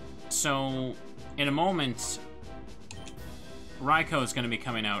 So, in a moment, Raikou gonna be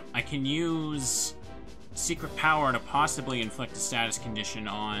coming out. I can use Secret Power to possibly inflict a status condition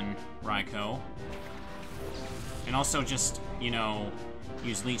on Raikou. And also just, you know,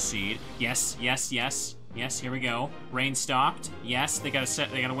 use Leech Seed. Yes, yes, yes. Yes, here we go. Rain stopped. Yes, they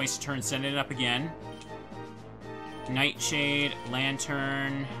gotta waste a turn, send it up again. Nightshade,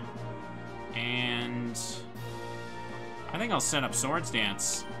 Lantern, and I think I'll set up Swords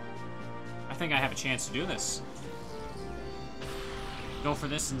Dance. I think I have a chance to do this. Go for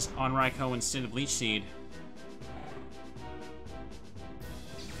this on Raikou instead of Leech Seed.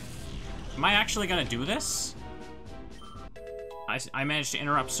 Am I actually gonna do this? I managed to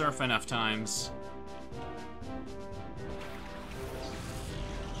interrupt Surf enough times.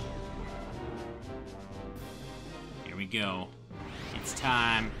 Here we go. It's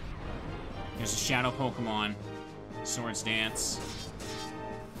time. There's a Shadow Pokemon. Swords Dance.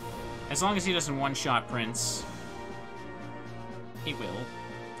 As long as he doesn't one-shot Prince. He will.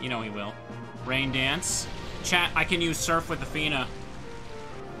 You know he will. Rain Dance. Chat, I can use Surf with Athena.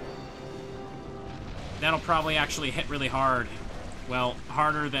 That'll probably actually hit really hard. Well,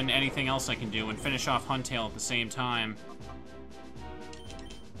 harder than anything else I can do, and finish off Huntail at the same time.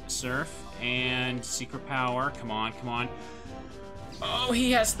 Surf and Secret Power. Come on, come on. Oh,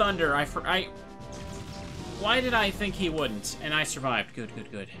 he has Thunder. Why did I think he wouldn't? And I survived. Good,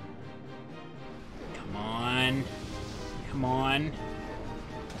 good, good. Come on. Come on.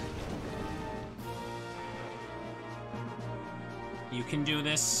 You can do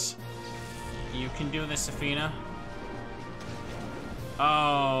this. You can do this, Athena.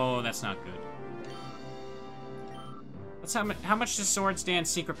 Oh, that's not good. That's how much does Swords Dance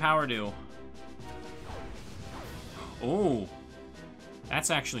Secret Power do? Oh.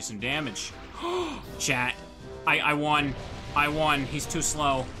 That's actually some damage. Chat. I won. I won. He's too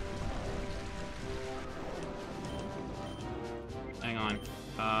slow. Hang on.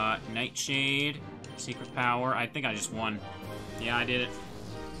 Nightshade. Secret Power. I think I just won. Yeah, I did it.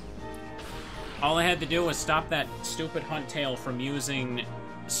 All I had to do was stop that stupid Huntail from using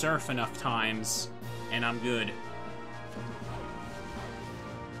Surf enough times, and I'm good.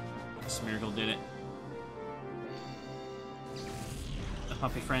 Smeargle did it. The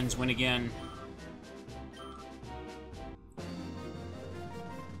puppy friends win again.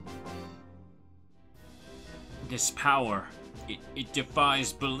 This power, it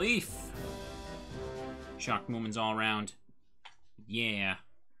defies belief. Shock movements all around. Yeah.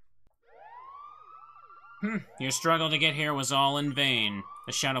 Your struggle to get here was all in vain.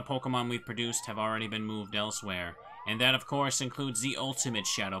 The shadow Pokemon we've produced have already been moved elsewhere. And that, of course, includes the ultimate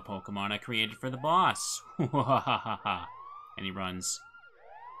shadow Pokemon I created for the boss. And he runs.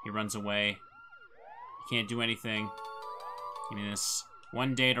 He runs away. He can't do anything. Give me this.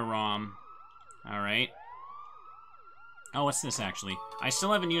 One data ROM. Alright. Oh, what's this, actually? I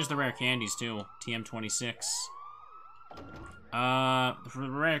still haven't used the rare candies, too. TM26. For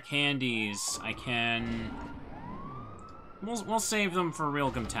rare candies, I can... We'll save them for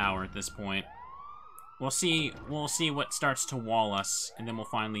Realgam Tower at this point. We'll see what starts to wall us, and then we'll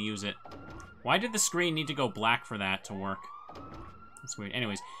finally use it. Why did the screen need to go black for that to work? That's weird.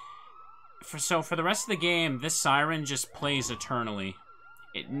 Anyways, for the rest of the game, this siren just plays eternally.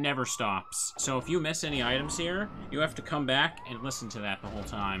 It never stops. So if you miss any items here, you have to come back and listen to that the whole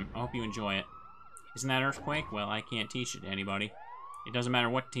time. I hope you enjoy it. Isn't that Earthquake? Well, I can't teach it to anybody. It doesn't matter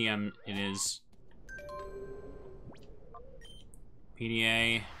what TM it is.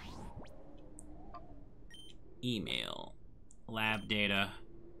 PDA. Email. Lab data.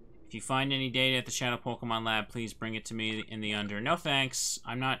 If you find any data at the Shadow Pokemon Lab, please bring it to me in the under. No thanks.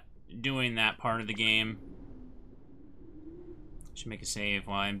 I'm not doing that part of the game. Should make a save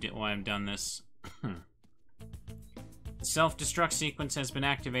while I'm done this. The self-destruct sequence has been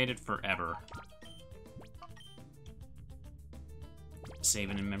activated forever.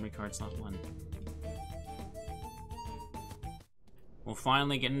 Saving in memory card slot 1. We'll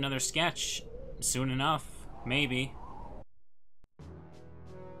finally get another sketch. Soon enough. Maybe.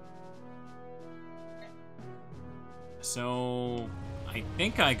 So... I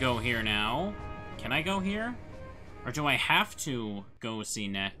think I go here now. Can I go here? Or do I have to go see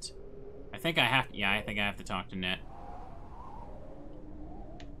Net? I think I have... Yeah, I think I have to talk to Net.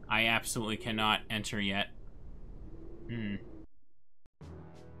 I absolutely cannot enter yet.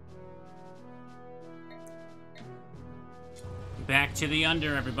 Back to the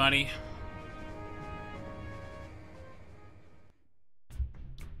under, everybody.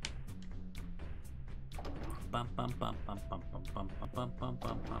 Bum bum bum bum bum bum bum bum bum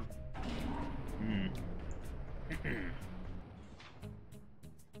bum bum.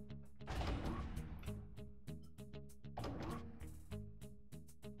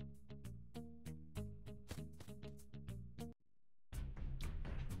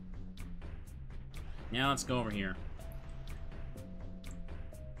 Now let's go over here.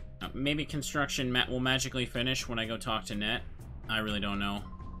 Maybe construction will magically finish when I go talk to Net. I really don't know.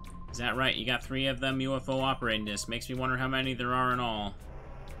 Is that right? You got 3 of them UFO operating discs. Makes me wonder how many there are in all.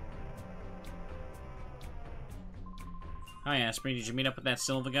 Hi, Asprey. Did you meet up with that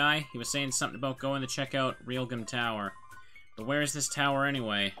Silva guy? He was saying something about going to check out Realgum Tower. But where is this tower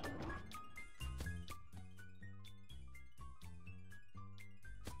anyway?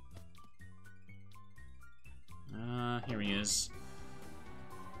 Here he is.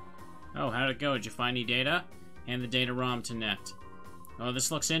 Oh, how'd it go? Did you find any data? Hand the data ROM to Net. Oh,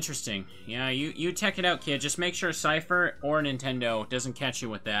 this looks interesting. Yeah, you check it out, kid. Just make sure Cypher or Nintendo doesn't catch you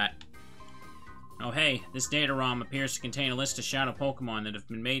with that. Oh, hey, this data ROM appears to contain a list of shadow Pokemon that have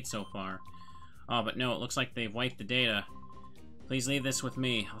been made so far. Oh, but no, it looks like they've wiped the data. Please leave this with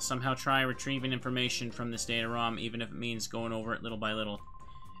me. I'll somehow try retrieving information from this data ROM, even if it means going over it little by little.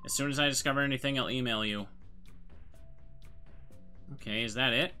 As soon as I discover anything, I'll email you. Okay, is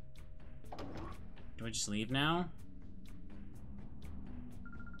that it? Do I just leave now?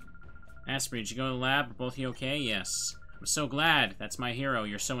 Asprey, did you go to the lab? Are both you okay? Yes. I'm so glad. That's my hero.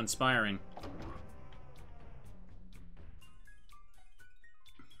 You're so inspiring.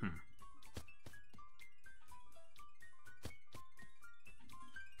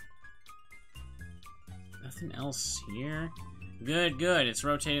 Nothing else here? Good, good. It's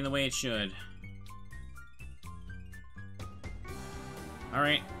rotating the way it should.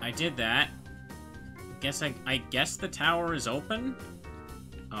 Alright, I did that. I guess the tower is open?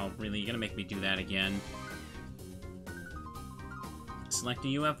 Oh, really? You're gonna make me do that again. Select a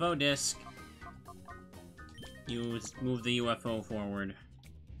UFO disc. Move the UFO forward.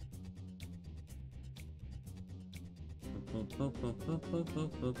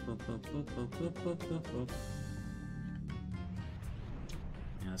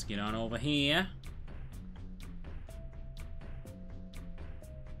 Now let's get on over here.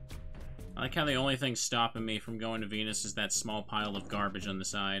 I like how the only thing stopping me from going to Venus is that small pile of garbage on the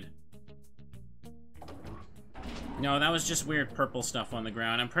side. No, that was just weird purple stuff on the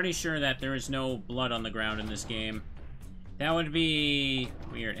ground. I'm pretty sure that there is no blood on the ground in this game. That would be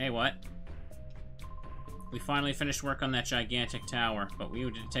weird. Hey, what? We finally finished work on that gigantic tower, but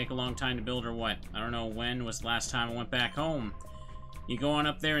did it take a long time to build or what? I don't know when was the last time I went back home. You go on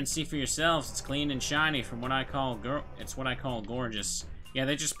up there and see for yourselves. It's clean and shiny from what I call it's what I call gorgeous. Yeah,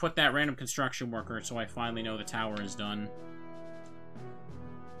 they just put that random construction worker, so I finally know the tower is done.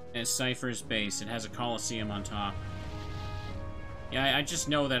 It's Cypher's base. It has a Colosseum on top. Yeah, I just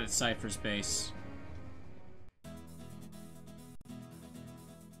know that it's Cypher's base.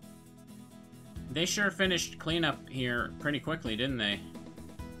 They sure finished cleanup here pretty quickly, didn't they?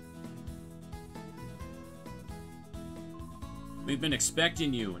 We've been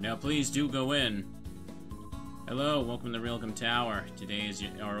expecting you. Now please do go in. Hello, welcome to Realgum Tower. Today is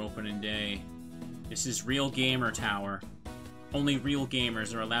our opening day. This is Real Gamer Tower. Only real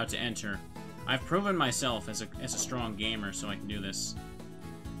gamers are allowed to enter. I've proven myself as a strong gamer, so I can do this.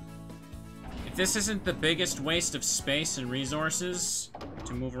 If this isn't the biggest waste of space and resources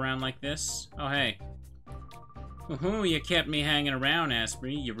to move around like this... Oh, hey. Woohoo, you kept me hanging around,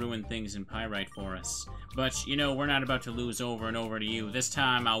 Asprey. You ruined things in Pyrite for us. But, you know, we're not about to lose over and over to you. This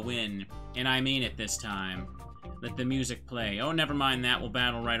time I'll win. And I mean it this time. Let the music play. Oh, never mind that. We'll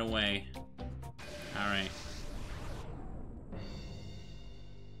battle right away. Alright.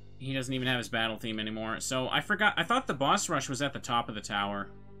 He doesn't even have his battle theme anymore. So, I forgot. I thought the boss rush was at the top of the tower.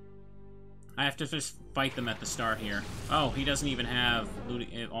 I have to just fight them at the start here. Oh, he doesn't even have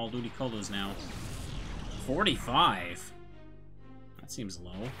all Ludicolo's now. 45? That seems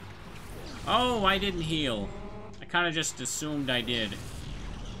low. Oh, I didn't heal. I kind of just assumed I did.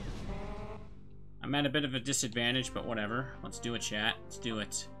 I'm at a bit of a disadvantage, but whatever. Let's do it, chat. Let's do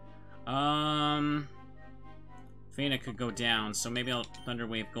it. Fena could go down, so maybe I'll Thunder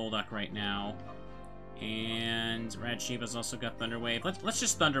Wave Golduck right now. And Rad Shiva's also got Thunder Wave. Let's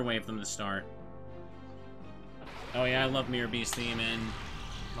just Thunder Wave them to start. Oh yeah, I love Mirror Beast theme in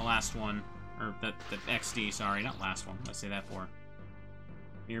the last one. Or the XD, sorry, not last one. Let's say that for.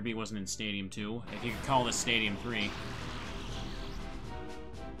 Mirror B wasn't in Stadium 2. If you could call this Stadium 3.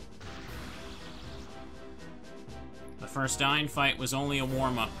 The first Dying fight was only a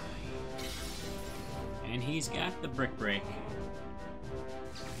warm-up. And he's got the Brick Break.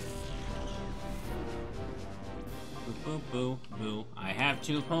 Boo, boo, boo, boo. I have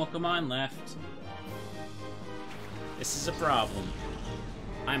 2 Pokemon left. This is a problem.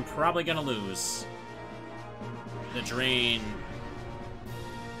 I'm probably gonna lose. The Drain.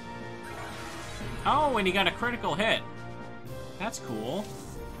 Oh, and he got a critical hit. That's cool.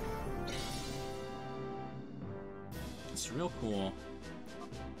 items. Real cool.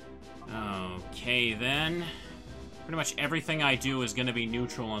 Okay, then. Pretty much everything I do is going to be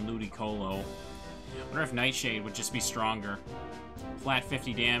neutral on Ludicolo. I wonder if Nightshade would just be stronger. Flat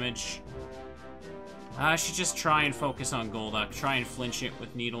 50 damage. I should just try and focus on Golduck. Try and flinch it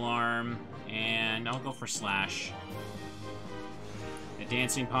with Needle Arm. And I'll go for Slash. A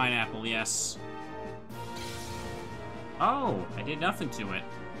Dancing Pineapple, yes. Oh, I did nothing to it.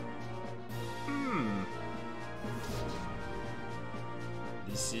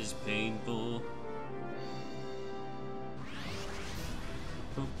 This is painful.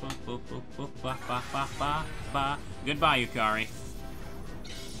 Goodbye, Yukari.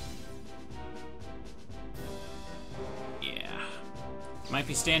 Yeah. Might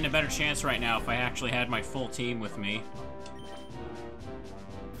be standing a better chance right now if I actually had my full team with me.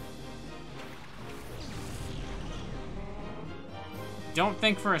 Don't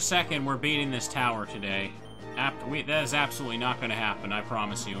think for a second we're beating this tower today. That is absolutely not going to happen, I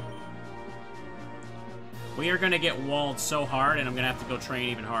promise you. We are going to get walled so hard, and I'm going to have to go train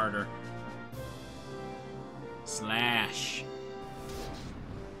even harder. Slash.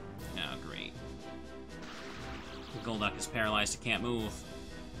 Oh, great. Golduck is paralyzed, it can't move.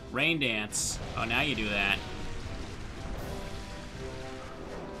 Rain Dance. Oh, now you do that.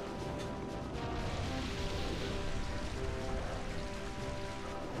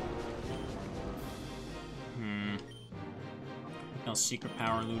 Secret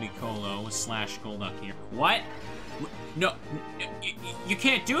Power Ludicolo with Slash Golduck here. What? No, you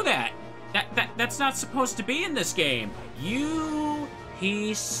can't do that. That's not supposed to be in this game. You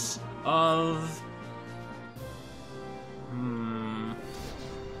piece of.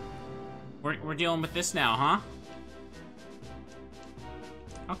 We're dealing with this now, huh?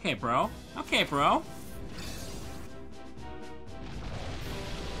 Okay, bro. Okay, bro.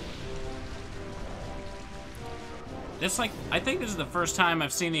 This, like, I think this is the first time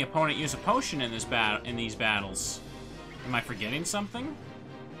I've seen the opponent use a potion in this in these battles. Am I forgetting something?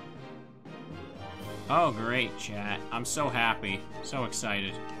 Oh, great, chat. I'm so happy. So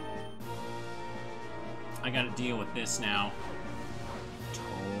excited. I gotta deal with this now.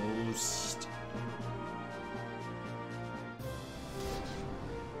 Toast.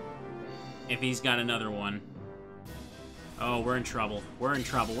 If he's got another one. Oh, we're in trouble. We're in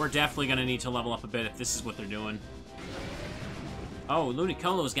trouble. We're definitely gonna need to level up a bit if this is what they're doing. Oh,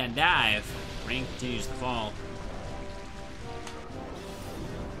 Ludicolo's got dive. Rain continues to fall.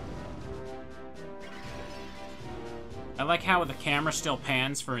 I like how the camera still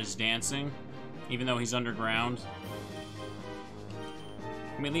pans for his dancing, even though he's underground.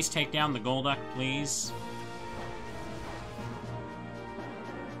 Can we at least take down the Golduck, please?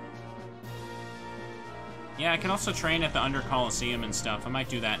 Yeah, I can also train at the Under Colosseum and stuff. I might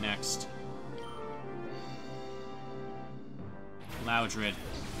do that next. Loudred.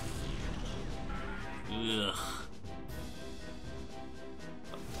 Ugh.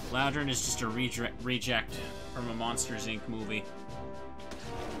 Loudred is just a reject from a Monsters, Inc. movie.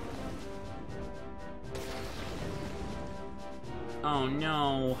 Oh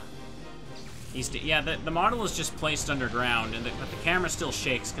no. Yeah, the model is just placed underground, but the camera still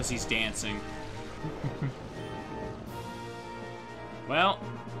shakes because he's dancing. Well,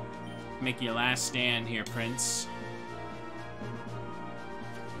 make your last stand here, Prince.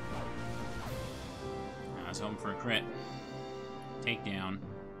 I was hoping for a crit. Takedown.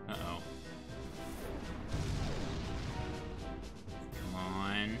 Uh-oh. Come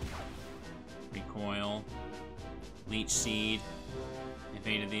on. Recoil. Leech Seed.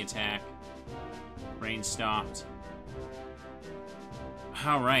 Evaded the attack. Rain stopped.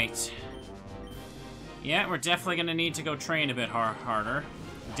 Alright. Yeah, we're definitely gonna need to go train a bit harder.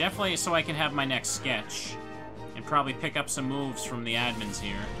 Definitely so I can have my next sketch. And probably pick up some moves from the admins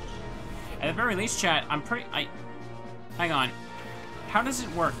here. At the very least, chat, hang on. How does it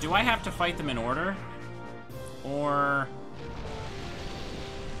work? Do I have to fight them in order? Or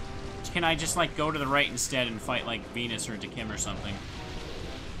can I just, like, go to the right instead and fight, like, Venus or Dakim or something?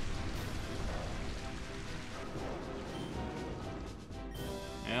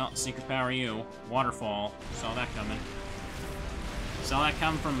 Well, Secret Power you. Waterfall. Saw that coming. Saw that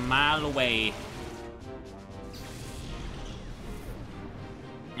come from a mile away.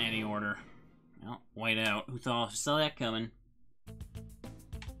 Any order. Well, white out. Who saw that coming?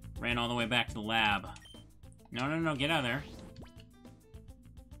 Ran all the way back to the lab. No, get out of there.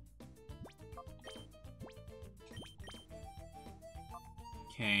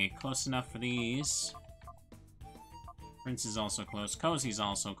 Okay, close enough for these. Prince is also close. Cozy's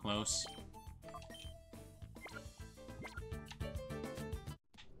also close.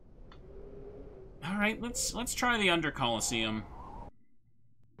 Alright, let's try the Under Colosseum.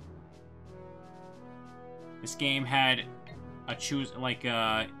 This game had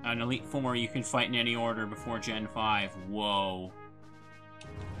a an Elite Four you can fight in any order before Gen 5. Whoa.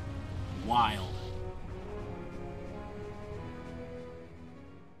 Wild.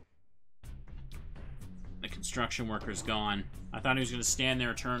 The construction worker's gone. I thought he was going to stand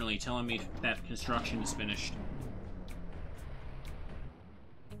there eternally telling me that construction is finished.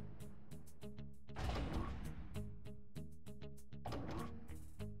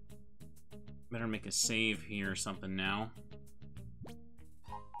 Better make a save here or something now.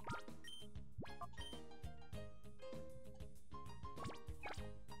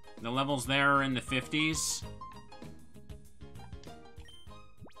 The levels there are in the 50s.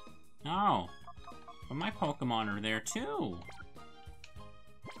 Oh. But my Pokemon are there too.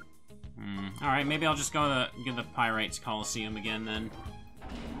 Alright, maybe I'll just go to the Pirates Colosseum again then.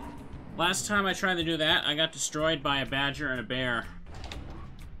 Last time I tried to do that, I got destroyed by a badger and a bear.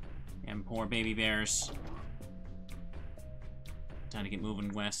 And poor baby bears. Time to get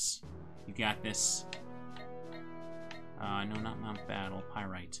moving, Wes. You got this. No, not Mount Battle.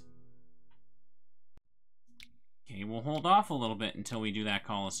 Pyrite. Okay, we'll hold off a little bit until we do that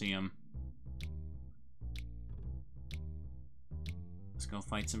Colosseum. Let's go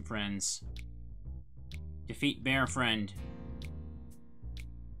fight some friends. Defeat Bear Friend.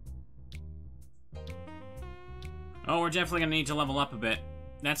 Oh, we're definitely gonna need to level up a bit.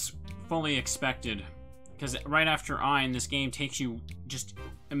 That's fully expected. Because right after Ein, this game takes you just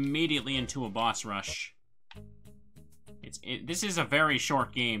immediately into a boss rush. This is a very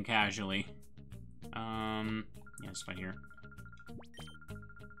short game, casually. Yeah, let's fight here.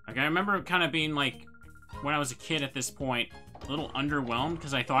 Like, I remember kind of being, like, when I was a kid at this point, a little underwhelmed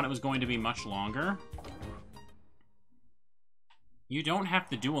because I thought it was going to be much longer. You don't have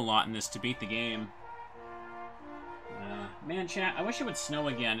to do a lot in this to beat the game. Man, chat, I wish it would snow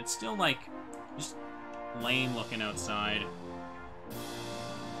again. It's still, like, just lame looking outside.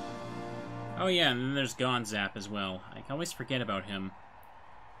 Oh yeah, and then there's Gonzap as well. I can always forget about him.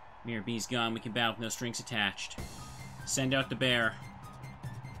 Mirror B's gone, we can battle with no strings attached. Send out the bear.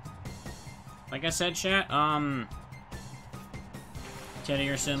 Like I said, chat, Teddy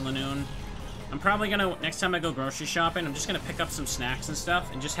or Sin Lanoon. I'm probably gonna, next time I go grocery shopping, I'm just gonna pick up some snacks and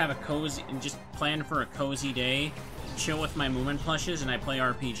stuff and just have a cozy, and just plan for a cozy day. Chill with my Moomin plushes, and I play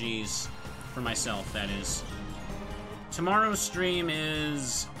RPGs. For myself, that is. Tomorrow's stream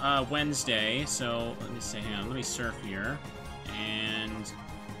is Wednesday, so let me see, hang on, let me surf here. And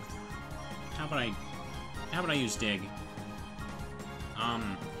how about I use Dig?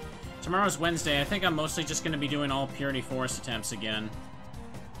 Tomorrow's Wednesday. I think I'm mostly just gonna be doing all Purity Forest attempts again.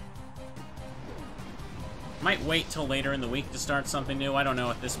 Might wait till later in the week to start something new, I don't know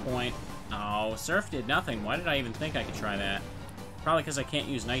at this point. Oh, Surf did nothing. Why did I even think I could try that? Probably because I can't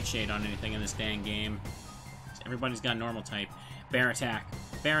use Nightshade on anything in this dang game. Everybody's got normal type. Bear attack.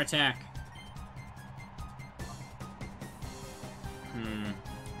 Bear attack.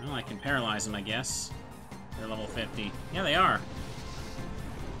 Well, I can paralyze them, I guess. They're level 50. Yeah, they are.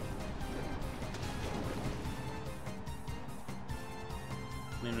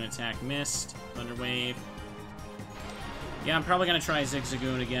 Limit attack missed. Thunder Wave. Yeah, I'm probably gonna try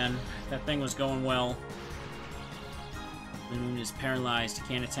Zigzagoon again. That thing was going well. Moon is paralyzed,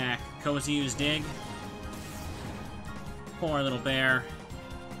 can't attack. Cozy use Dig. Poor little bear.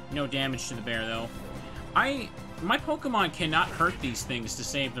 No damage to the bear, though. My Pokemon cannot hurt these things to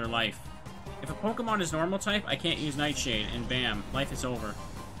save their life. If a Pokemon is normal type, I can't use Nightshade, and bam, life is over.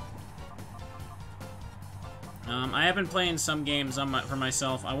 I have been playing some games for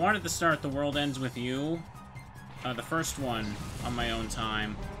myself. I wanted to start The World Ends With You, the first one, on my own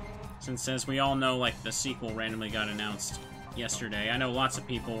time. Since, as we all know, like, the sequel randomly got announced yesterday. I know lots of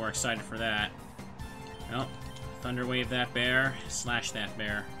people were excited for that. Well, Thunder Wave that bear, slash that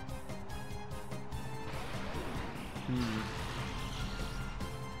bear.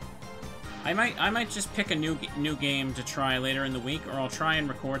 I might just pick a new game to try later in the week, or I'll try and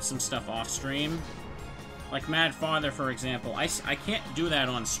record some stuff off stream. Like Mad Father, for example. I can't do that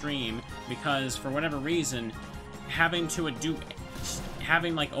on stream because, for whatever reason, having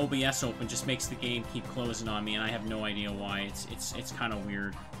like OBS open just makes the game keep closing on me, and I have no idea why. It's kind of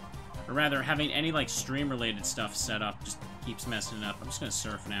weird. Or rather, having any like stream-related stuff set up just keeps messing it up. I'm just gonna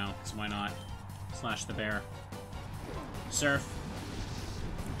surf now, so why not? Slash the bear. Surf.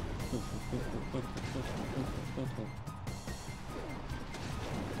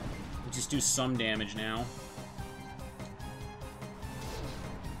 We'll just do some damage now.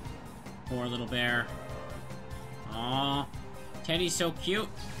 Poor little bear. Aww. Teddy's so cute.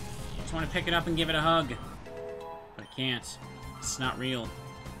 I just want to pick it up and give it a hug. But I can't. It's not real.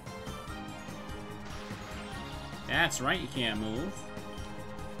 That's right, you can't move.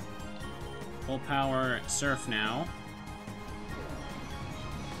 Full power surf now.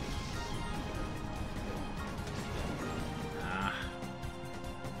 Ah.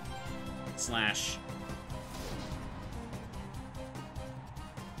 Slash.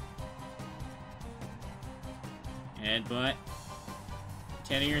 Headbutt.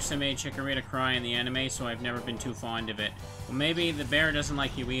 Teddy Ursa made Chikorita cry in the anime, so I've never been too fond of it. Well, maybe the bear doesn't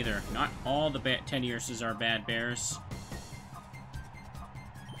like you either. Not all the Teddy Ursas are bad bears.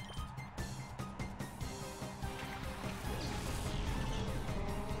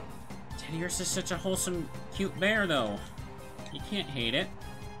 Teddy Ursa's such a wholesome, cute bear, though. You can't hate it.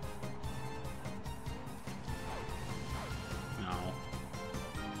 No.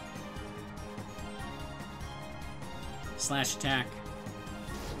 Slash attack.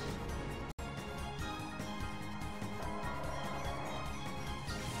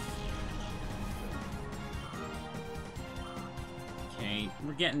 Okay,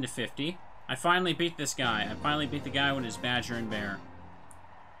 we're getting to 50. I finally beat this guy. I finally beat the guy with his badger and bear.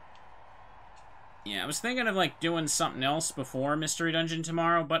 Yeah, I was thinking of, like, doing something else before Mystery Dungeon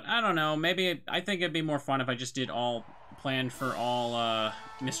tomorrow, but I don't know. Maybe I think it'd be more fun if I just did planned for all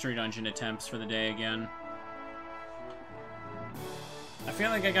Mystery Dungeon attempts for the day again. I feel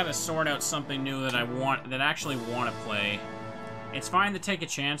like I gotta sort out something new that I actually want to play. It's fine to take a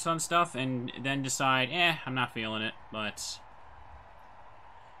chance on stuff and then decide, I'm not feeling it, but...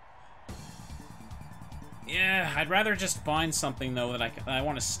 Yeah, I'd rather just find something, though, that I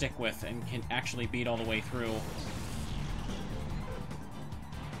want to stick with and can actually beat all the way through.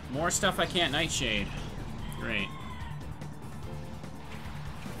 More stuff I can't Nightshade. Great.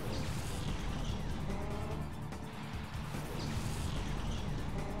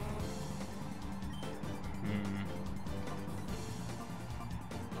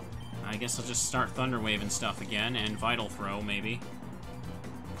 I guess I'll just start Thunder Wave and stuff again, and Vital Throw, maybe.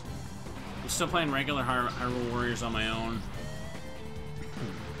 I'm still playing regular Hyrule Warriors on my own.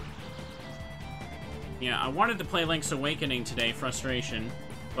 Yeah, I wanted to play Link's Awakening today, Frustration,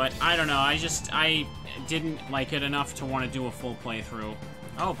 but I don't know, I didn't like it enough to want to do a full playthrough.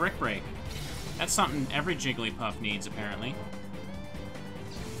 Oh, Brick Break. That's something every Jigglypuff needs, apparently.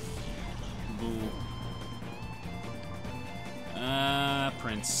 Boo.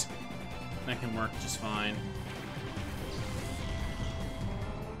 Prince. That can work just fine.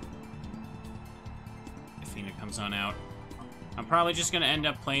 Athena comes on out. I'm probably just gonna end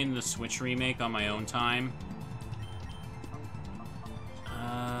up playing the Switch remake on my own time.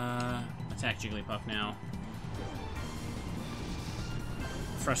 Attack Jigglypuff now.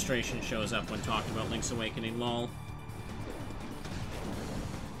 Frustration shows up when talking about Link's Awakening, lol.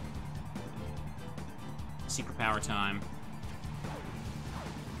 Secret power time.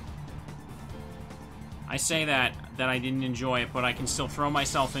 I say that I didn't enjoy it, but I can still throw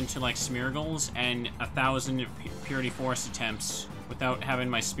myself into, like, Smeargles and 1,000 Purity Force attempts without having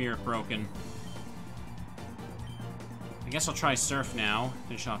my spirit broken. I guess I'll try Surf now.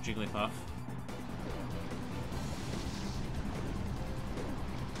 Finish off Jigglypuff.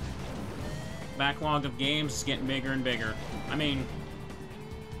 Backlog of games is getting bigger and bigger. I mean,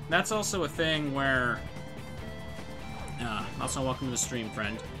 that's also a thing where... also welcome to the stream,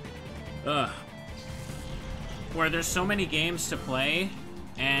 friend. Where there's so many games to play,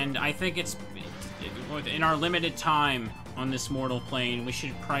 and I think it's... in our limited time on this mortal plane, we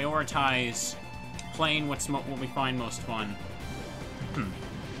should prioritize playing what we find most fun.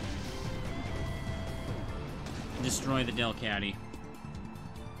 Destroy the Delcatty.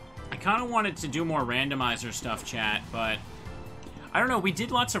 I kind of wanted to do more randomizer stuff, chat, but... I don't know, we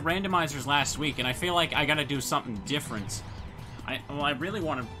did lots of randomizers last week, and I feel like I gotta do something different. I really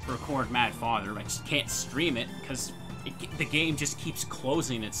want to record Mad Father, I just can't stream it, because the game just keeps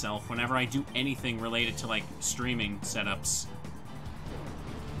closing itself whenever I do anything related to, like, streaming setups.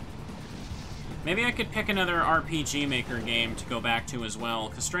 Maybe I could pick another RPG Maker game to go back to as well,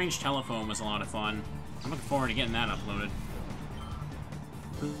 because Strange Telephone was a lot of fun. I'm looking forward to getting that uploaded.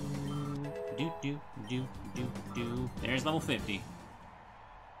 There's level 50.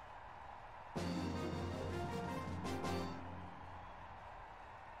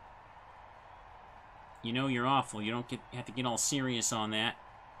 You know you're awful. You don't have to get all serious on that.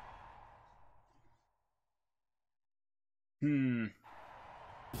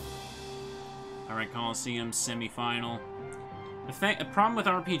 Alright, Colosseum, semi-final. The problem with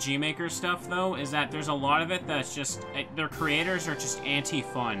RPG Maker stuff, though, is that there's a lot of it that's just... their creators are just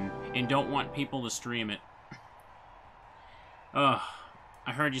anti-fun and don't want people to stream it. Ugh.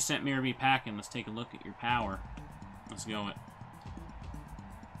 I heard you sent me a repacking. Let's take a look at your power. Let's go it.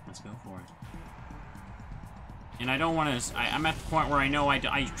 Let's go for it. And I don't want to... I'm at the point where I know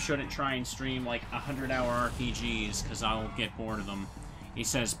I shouldn't try and stream, like, 100-hour RPGs, because I'll get bored of them. He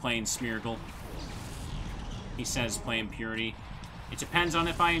says playing Smeargle. He says playing Purity. It depends on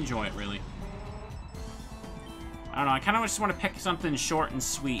if I enjoy it, really. I don't know, I kind of just want to pick something short and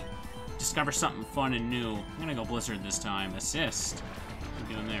sweet. Discover something fun and new. I'm gonna go Blizzard this time. Assist. What are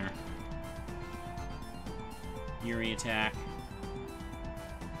we doing there? Yuri attack.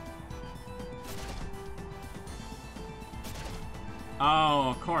 Oh,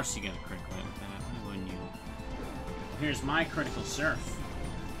 of course you get a critical hit with that. Why wouldn't you? Here's my critical surf.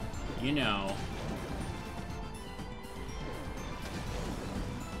 You know.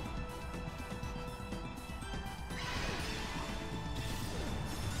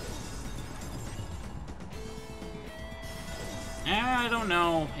 I don't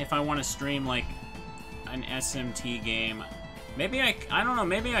know if I want to stream, like, an SMT game. Maybe I don't know,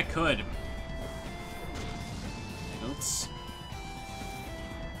 maybe I could. Oops.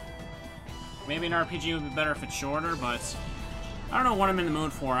 Maybe an RPG would be better if it's shorter, but I don't know what I'm in the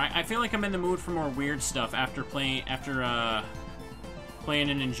mood for. I feel like I'm in the mood for more weird stuff after playing and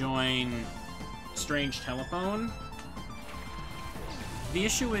enjoying Strange Telephone. The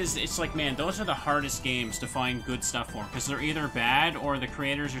issue is, it's like, man, those are the hardest games to find good stuff for, because they're either bad or the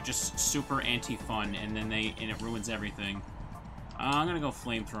creators are just super anti-fun, and then it ruins everything. I'm gonna go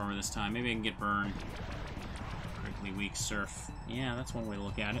Flamethrower this time. Maybe I can get burned. Critically weak Surf. Yeah, that's one way to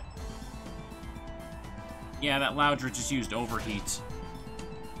look at it. Yeah, that Loudra just used Overheat.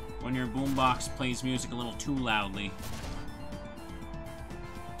 When your boombox plays music a little too loudly.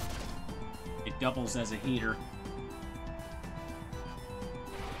 It doubles as a heater.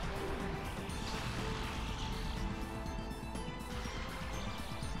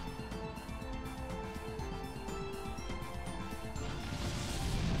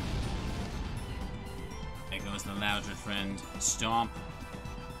 There goes the Loudra friend. Stomp.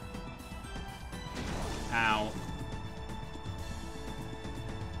 Ow.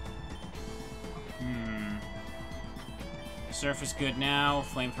 Surf is good now.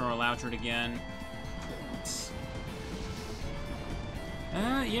 Flamethrower Loudred again.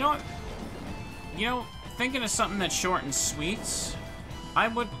 You know what? You know, thinking of something that's short and sweet,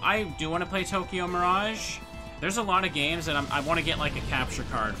 I do want to play Tokyo Mirage. There's a lot of games that I want to get, like, a capture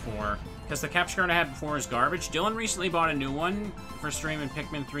card for. Because the capture card I had before is garbage. Dylan recently bought a new one for streaming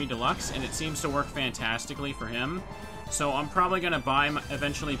Pikmin 3 Deluxe, and it seems to work fantastically for him. So I'm probably going to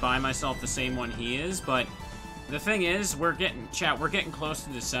eventually buy myself the same one he is, but the thing is, we're getting close to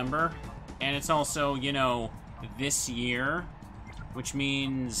December, and it's also, you know, this year, which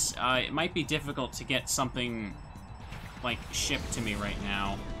means it might be difficult to get something, like, shipped to me right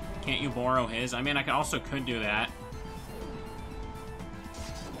now. Can't you borrow his? I mean, I could do that.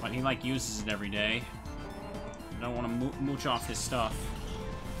 But he, like, uses it every day. I don't want to mooch off his stuff.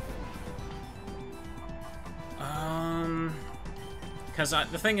 Because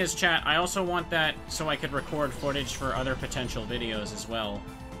the thing is, chat, I also want that so I could record footage for other potential videos as well.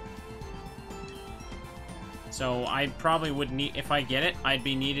 So I probably would need, if I get it, I'd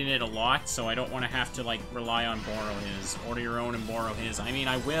be needing it a lot, so I don't want to have to, like, rely on borrow his. Order your own and borrow his. I mean,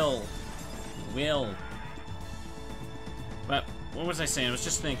 I will. But what was I saying? I was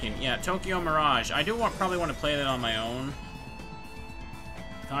just thinking. Yeah, Tokyo Mirage. I do probably want to play that on my own.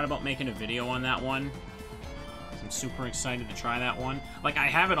 Thought about making a video on that one. I'm super excited to try that one. Like, I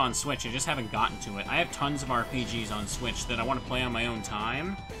have it on Switch, I just haven't gotten to it. I have tons of RPGs on Switch that I want to play on my own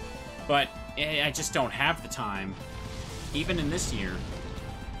time, but I just don't have the time. Even in this year.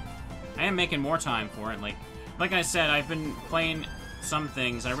 I am making more time for it. Like I said, I've been playing some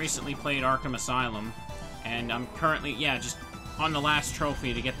things. I recently played Arkham Asylum, and I'm currently, yeah, just on the last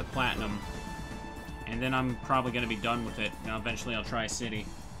trophy to get the Platinum. And then I'm probably going to be done with it. Now, eventually I'll try City.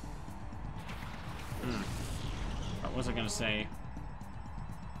 What was I going to say?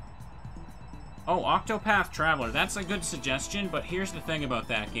 Oh, Octopath Traveler. That's a good suggestion, but here's the thing about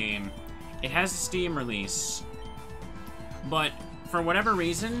that game. It has a Steam release, but for whatever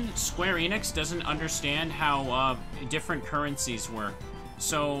reason, Square Enix doesn't understand how different currencies work.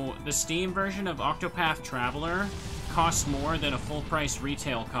 So the Steam version of Octopath Traveler costs more than a full-price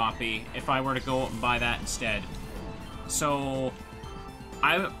retail copy if I were to go out and buy that instead. So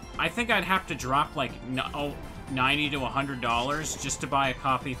I think I'd have to drop like $90 to $100 just to buy a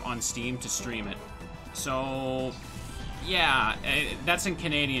copy on Steam to stream it. So yeah, that's in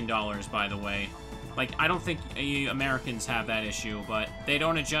Canadian dollars, by the way. Like, I don't think Americans have that issue, but they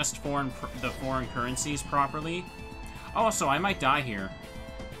don't adjust the foreign currencies properly. Also, I might die here.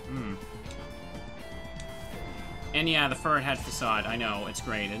 And yeah, the fur head facade. I know, it's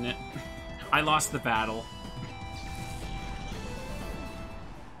great, isn't it? I lost the battle.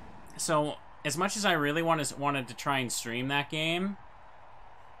 So, as much as I really wanted to try and stream that game,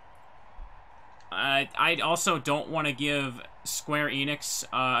 I also don't want to give Square Enix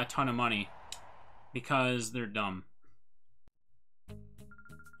a ton of money. Because they're dumb.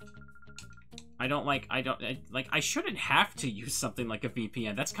 I shouldn't have to use something like a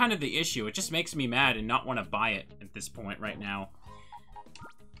VPN. That's kind of the issue. It just makes me mad and not want to buy it at this point right now.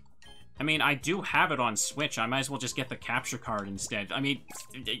 I mean, I do have it on Switch. I might as well just get the capture card instead. I mean,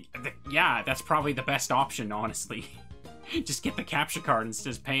 yeah, that's probably the best option, honestly. Just get the capture card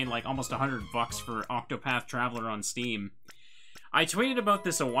instead of paying like almost $100 for Octopath Traveler on Steam. I tweeted about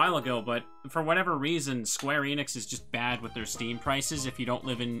this a while ago, but for whatever reason, Square Enix is just bad with their Steam prices if you don't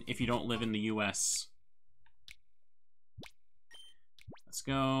live in the US. Let's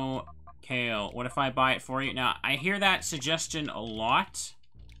go, Kale. What if I buy it for you? Now, I hear that suggestion a lot,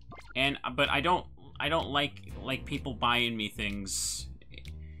 but I don't like people buying me things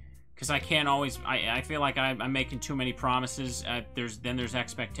because I can't always. I feel like I'm making too many promises. There's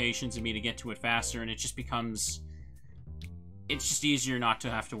expectations of me to get to it faster, and it just becomes. It's just easier not to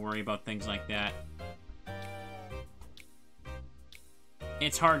have to worry about things like that.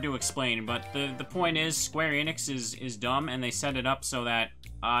 It's hard to explain, but the point is Square Enix is dumb, and they set it up so that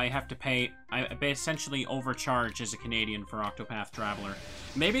I have to pay... I essentially overcharge as a Canadian for Octopath Traveler.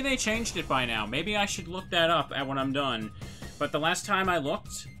 Maybe they changed it by now. Maybe I should look that up when I'm done. But the last time I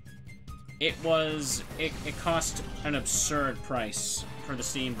looked, it cost an absurd price for the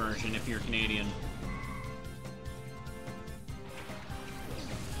Steam version if you're Canadian.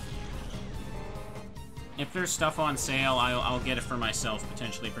 If there's stuff on sale, I'll get it for myself,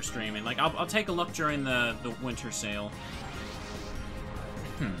 potentially for streaming. Like, I'll take a look during the winter sale.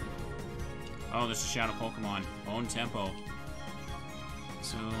 Oh, there's a Shadow Pokemon. Bone Tempo.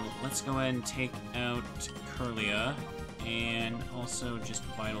 So, let's go ahead and take out Curlia, and also just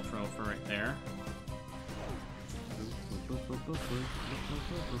Vital Throw for it there.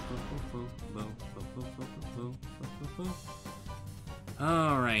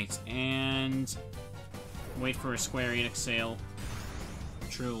 Alright, and... wait for a Square Enix sale.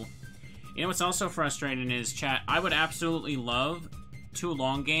 True. You know what's also frustrating is, chat, I would absolutely love 2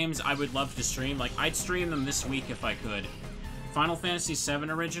 long games I would love to stream. Like, I'd stream them this week if I could. Final Fantasy VII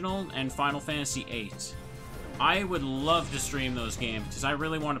Original and Final Fantasy VIII. I would love to stream those games, because I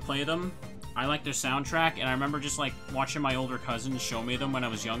really want to play them. I like their soundtrack, and I remember just, like, watching my older cousins show me them when I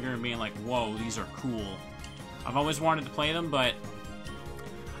was younger and being like, whoa, these are cool. I've always wanted to play them, but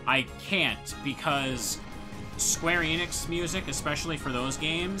I can't, because Square Enix music, especially for those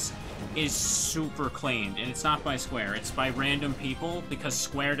games, is super claimed, and it's not by Square, it's by random people, because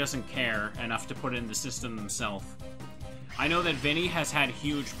Square doesn't care enough to put it in the system themselves. I know that Vinny has had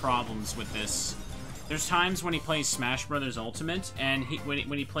huge problems with this. There's times when he plays Smash Bros. Ultimate, and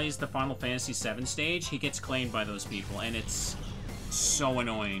when he plays the Final Fantasy VII stage, he gets claimed by those people, and it's so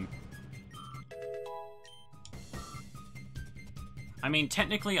annoying. I mean,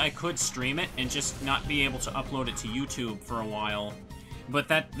 technically I could stream it and just not be able to upload it to YouTube for a while, but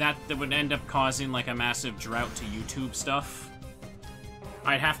that would end up causing, like, a massive drought to YouTube stuff.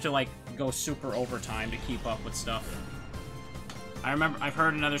 I'd have to, like, go super overtime to keep up with stuff. I remember, I've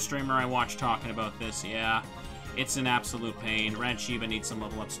heard another streamer I watched talking about this, yeah. It's an absolute pain. Rad Shiba needs some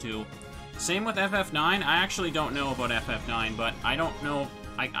level ups too. Same with FF9. I actually don't know about FF9, but I don't know.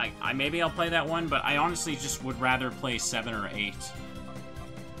 Maybe I'll play that one, but I honestly just would rather play 7 or 8.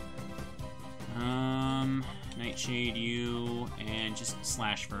 Nightshade you, and just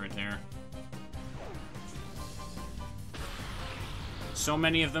slash for it there. So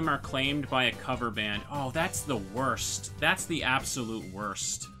many of them are claimed by a cover band. Oh, that's the worst. That's the absolute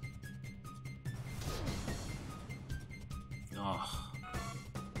worst. Oh.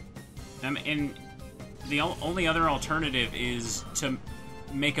 And the only other alternative is to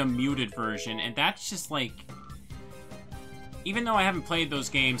make a muted version, and that's just like... Even though I haven't played those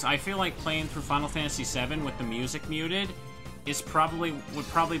games, I feel like playing through Final Fantasy VII with the music muted would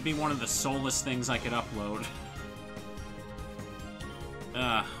probably be one of the soulless things I could upload.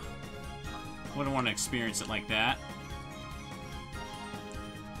 Wouldn't want to experience it like that.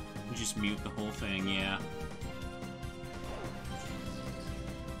 Just mute the whole thing, yeah.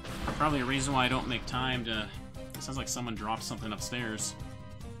 Probably a reason why I don't make time to... It sounds like someone dropped something upstairs.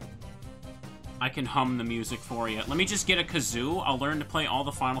 I can hum the music for you. Let me just get a kazoo. I'll learn to play all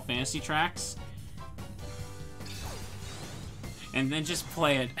the Final Fantasy tracks. And then just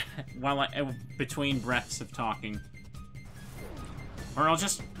play it while between breaths of talking. Or I'll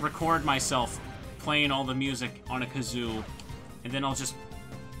just record myself playing all the music on a kazoo, and then I'll just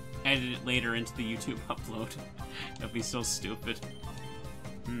edit it later into the YouTube upload. That'd be so stupid.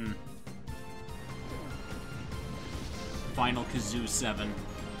 Final Kazoo 7.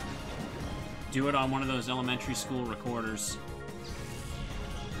 Do it on one of those elementary school recorders.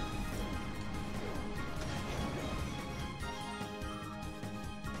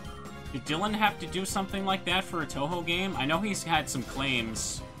 Did Dylan have to do something like that for a Toho game? I know he's had some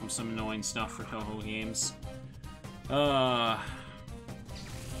claims from some annoying stuff for Toho games. By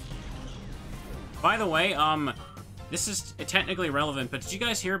the way, this is technically relevant, but did you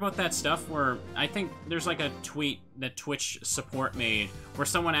guys hear about that stuff where I think there's like a tweet that Twitch support made where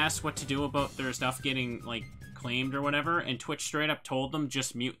someone asked what to do about their stuff getting like claimed or whatever, and Twitch straight up told them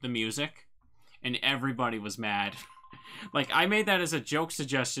just mute the music, and everybody was mad. Like, I made that as a joke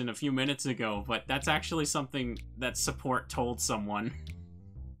suggestion a few minutes ago, but that's actually something that support told someone.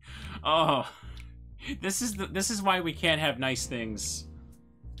 Oh, this is why we can't have nice things.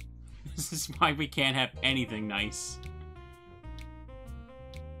 This is why we can't have anything nice.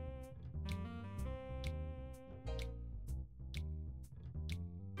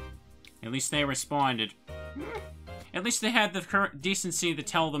 At least they responded. At least they had the decency to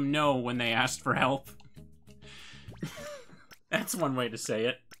tell them no when they asked for help. That's one way to say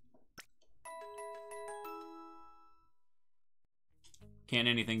it. Can't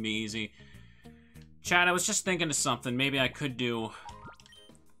anything be easy? Chad, I was just thinking of something maybe I could do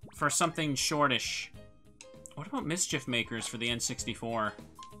for something shortish. What about Mischief Makers for the N64?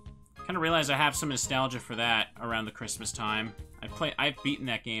 Kind of realized I have some nostalgia for that around the Christmas time. I've beaten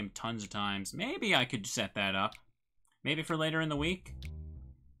that game tons of times. Maybe I could set that up. Maybe for later in the week?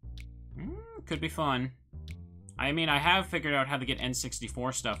 Could be fun. I mean, I have figured out how to get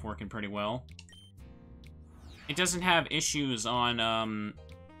N64 stuff working pretty well. It doesn't have issues on,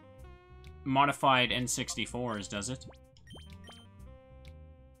 modified N64s, does it?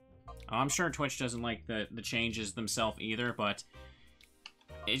 Oh, I'm sure Twitch doesn't like the changes themselves either, but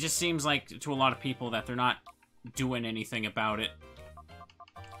it just seems like to a lot of people that they're not doing anything about it.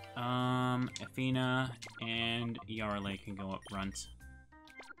 Athena and Yarley can go up front.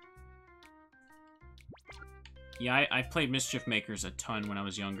 Yeah, I played Mischief Makers a ton when I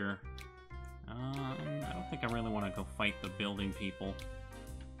was younger. I don't think I really want to go fight the building people.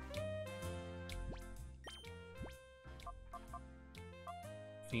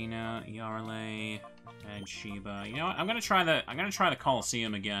 Athena, Yarley, and Sheba. You know what? I'm gonna try the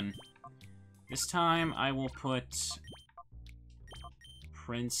Colosseum again. This time I will put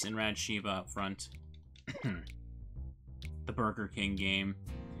Prince and Rad Sheba up front. The Burger King game.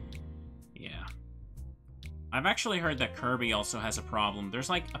 Yeah. I've actually heard that Kirby also has a problem. There's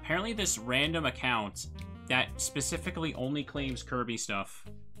like apparently this random account that specifically only claims Kirby stuff.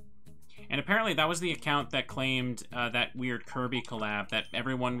 And apparently that was the account that claimed that weird Kirby collab that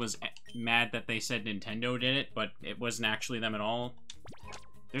everyone was mad that they said Nintendo did it, but it wasn't actually them at all.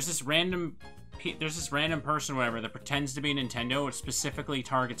 There's this random person, whatever, that pretends to be Nintendo. It specifically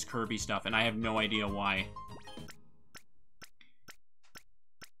targets Kirby stuff, and I have no idea why.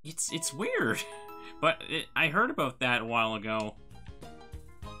 It's weird, but I heard about that a while ago.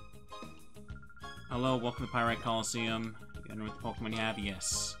 Hello, welcome to Pyrite Colosseum. You know what the Pokemon you have?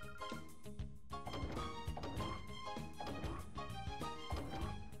 Yes.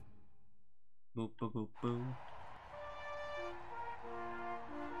 Boop, boop, boop, boop.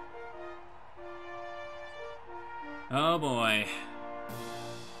 Oh boy.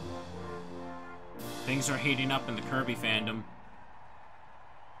 Things are heating up in the Kirby fandom.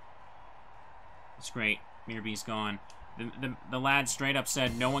 It's great. Mirabie's gone. The lad straight up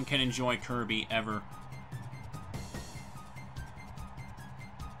said no one can enjoy Kirby ever.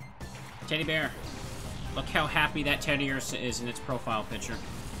 Teddy bear. Look how happy that teddy bear is in its profile picture.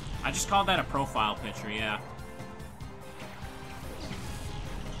 I just called that a profile picture, yeah.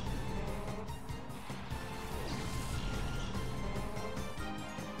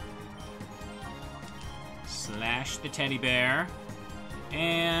 Slash the teddy bear.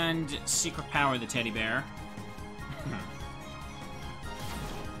 And secret power the teddy bear.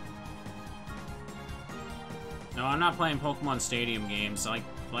 No, I'm not playing Pokemon Stadium games.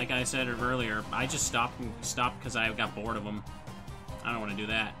 Like I said earlier, I just stopped because I got bored of them. I don't want to do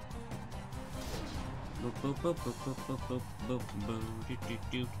that. Boop, boop, boop, boop, boop, boop, boop, boop, boop, doot, doot,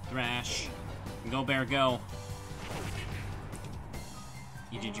 doot, thrash. Go, bear, go.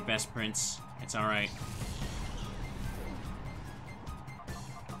 You did your best, Prince. It's alright.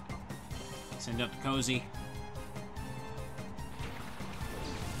 Send up the Cozy.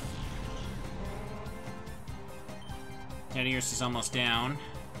 Teddiurse is almost down.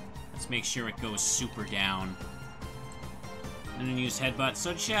 Let's make sure it goes super down. And then use Headbutt.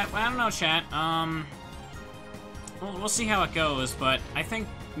 So, chat, well, I don't know, chat. We'll see how it goes, but I think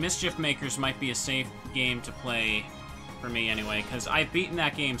Mischief Makers might be a safe game to play for me anyway, because I've beaten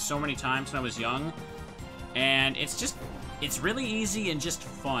that game so many times when I was young, and it's really easy and just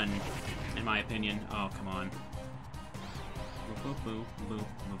fun, in my opinion. Oh, come on. Boop, boop, boop,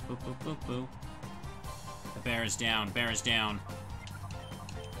 boop, boop, boop, boop, boop. The bear is down, bear is down.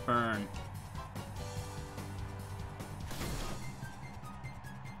 Burn.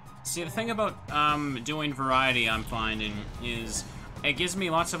 See, the thing about doing variety, I'm finding, is it gives me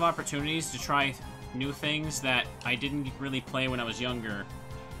lots of opportunities to try new things that I didn't really play when I was younger.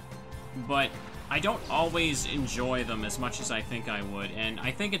 But I don't always enjoy them as much as I think I would, and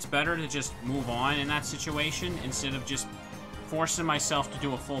I think it's better to just move on in that situation instead of just forcing myself to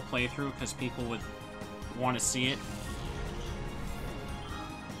do a full playthrough because people would want to see it.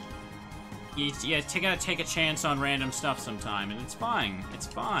 You gotta take a chance on random stuff sometime, and it's fine. It's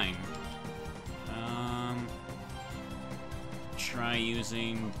fine. Try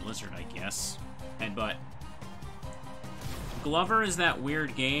using Blizzard, I guess. Headbutt. Glover is that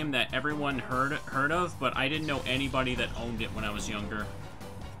weird game that everyone heard of, but I didn't know anybody that owned it when I was younger.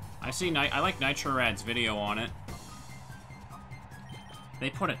 I like Nitrorad's video on it. They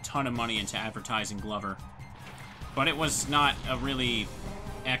put a ton of money into advertising Glover, but it was not a really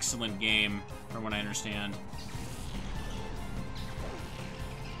excellent game, from what I understand.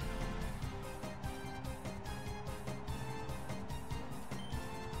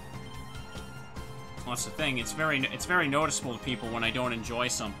 Well, that's the thing. It's very noticeable to people when I don't enjoy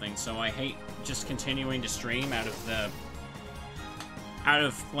something. So I hate just continuing to stream out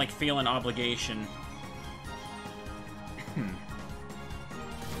of like feeling obligation.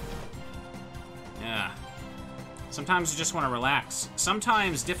 Yeah. Sometimes you just want to relax.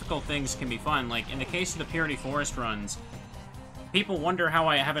 Sometimes difficult things can be fun. Like in the case of the Purity Forest runs, people wonder how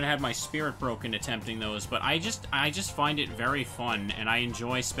I haven't had my spirit broken attempting those, but I just find it very fun, and I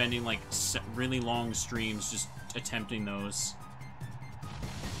enjoy spending like really long streams just attempting those.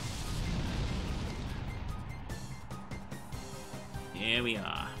 Here we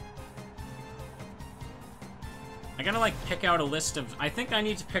are. I gotta like pick out a list of. I think I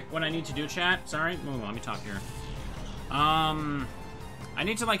need to pick what I need to do. Chat. Sorry. Ooh, let me talk here. I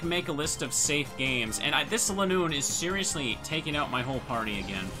need to, like, make a list of safe games, and this Lanoon is seriously taking out my whole party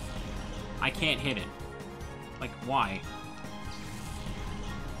again. I can't hit it. Like, why?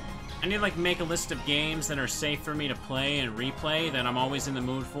 I need to, like, make a list of games that are safe for me to play and replay that I'm always in the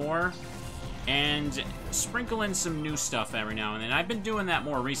mood for, and sprinkle in some new stuff every now and then. I've been doing that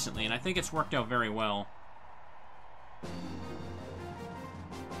more recently, and I think it's worked out very well.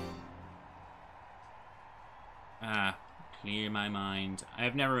 Clear my mind.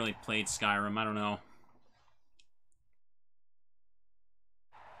 I've never really played Skyrim, I don't know.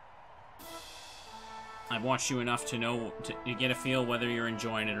 I've watched you enough to know, to get a feel whether you're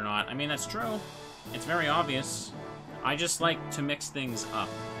enjoying it or not. I mean, that's true. It's very obvious. I just like to mix things up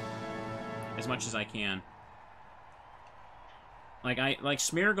as much as I can. Like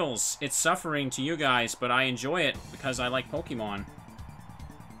Smeargles, it's suffering to you guys, but I enjoy it because I like Pokemon.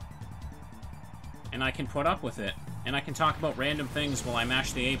 And I can put up with it. And I can talk about random things while I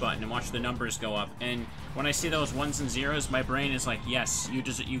mash the A button and watch the numbers go up. And when I see those ones and zeros, my brain is like, yes, you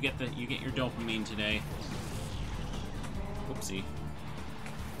get your dopamine today. Whoopsie.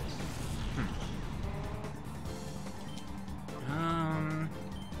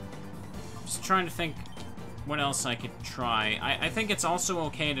 Just trying to think what else I could try. I think it's also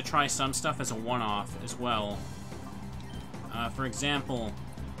okay to try some stuff as a one-off as well. For example,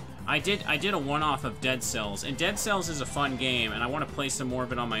 I did a one-off of Dead Cells, and Dead Cells is a fun game, and I want to play some more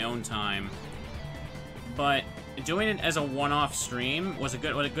of it on my own time. But doing it as a one-off stream was a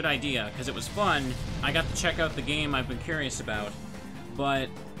good idea, because it was fun. I got to check out the game I've been curious about. But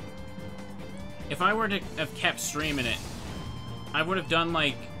if I were to have kept streaming it, I would have done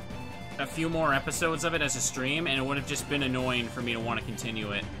like a few more episodes of it as a stream, and it would have just been annoying for me to want to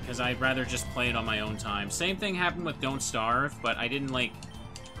continue it, because I'd rather just play it on my own time. Same thing happened with Don't Starve, but I didn't like...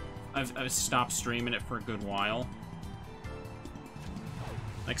 I've stopped streaming it for a good while.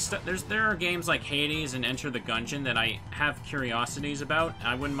 Like, there are games like Hades and Enter the Gungeon that I have curiosities about.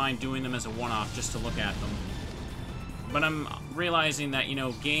 I wouldn't mind doing them as a one-off just to look at them. But I'm realizing that, you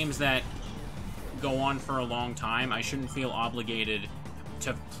know, games that go on for a long time, I shouldn't feel obligated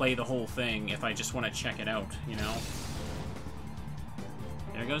to play the whole thing if I just want to check it out, you know?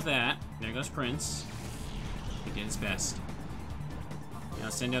 There goes that. There goes Prince. He did his best. Now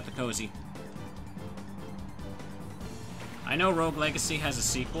send out the cozy. I know Rogue Legacy has a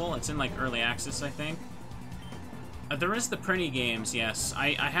sequel. It's in, like, early access, I think. There is the Prinny games, yes.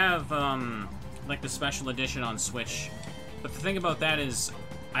 I have, like, the special edition on Switch. But the thing about that is,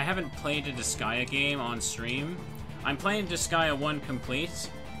 I haven't played a Disgaea game on stream. I'm playing Disgaea 1 complete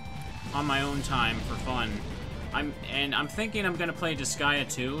on my own time for fun. I'm thinking I'm gonna play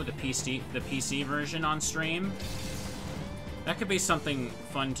Disgaea 2, the PC version on stream. That could be something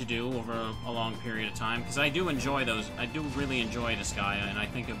fun to do over a long period of time, because I do enjoy those. I do really enjoy Disgaea, and I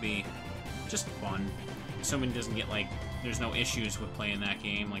think it'd be just fun. Assuming it doesn't get, like, there's no issues with playing that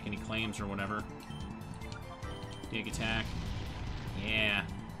game, like any claims or whatever. Dig attack. Yeah.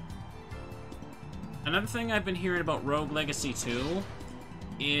 Another thing I've been hearing about Rogue Legacy 2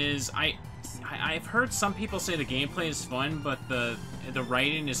 is I've heard some people say the gameplay is fun, but the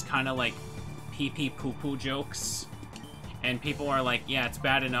writing is kind of like pee-pee poo-poo jokes. And people are like, yeah, it's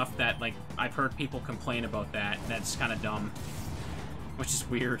bad enough that, like, I've heard people complain about that. That's kind of dumb. Which is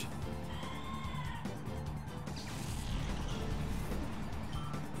weird.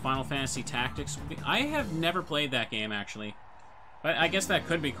 Final Fantasy Tactics. I have never played that game, actually. But I guess that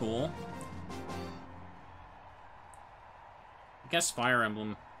could be cool. I guess Fire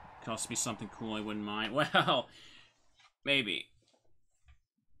Emblem could also be something cool I wouldn't mind. Well, maybe.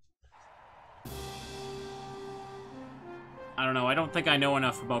 I don't know. I don't think I know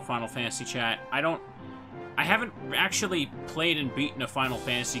enough about Final Fantasy, chat. I haven't actually played and beaten a Final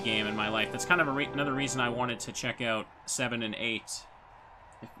Fantasy game in my life. That's kind of another reason I wanted to check out 7 and 8.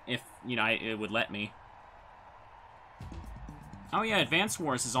 If you know, it would let me. Oh yeah, Advance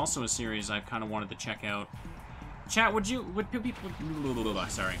Wars is also a series I've kind of wanted to check out. Chat, would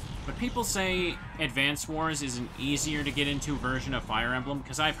people say Advance Wars is an easier to get into version of Fire Emblem?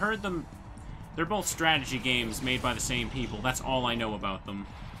 Because I've heard them. They're both strategy games made by the same people. That's all I know about them.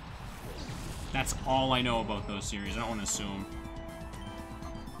 That's all I know about those series. I don't want to assume.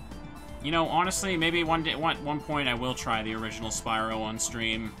 You know, honestly, maybe one point I will try the original Spyro on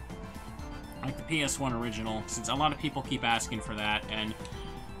stream. Like the PS1 original, since a lot of people keep asking for that, and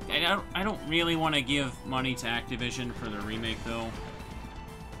I don't really want to give money to Activision for the remake, though.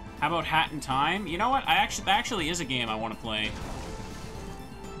 How about Hat in Time? You know what? That actually is a game I want to play.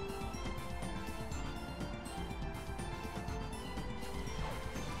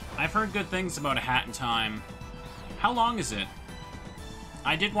 I've heard good things about A Hat in Time. How long is it?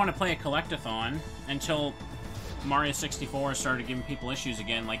 I did want to play a collectathon until Mario 64 started giving people issues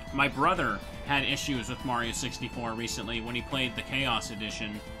again. Like, my brother had issues with Mario 64 recently when he played the Chaos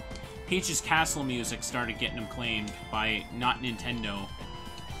Edition. Peach's Castle music started getting him claimed by not Nintendo.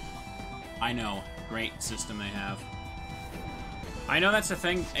 I know. Great system they have. I know that's a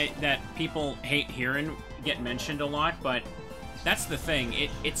thing that people hate hearing get mentioned a lot, but that's the thing.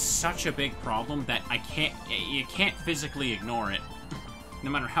 It's such a big problem that you can't physically ignore it.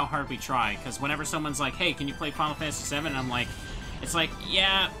 No matter how hard we try, because whenever someone's like, hey, can you play Final Fantasy VII? I'm like, it's like,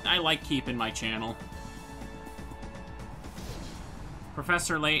 yeah, I like keeping my channel.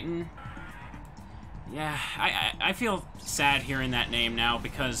 Professor Layton. Yeah, I feel sad hearing that name now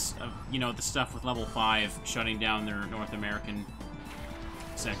because of, you know, the stuff with Level 5 shutting down their North American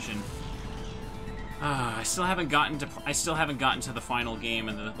section. I still haven't gotten to the final game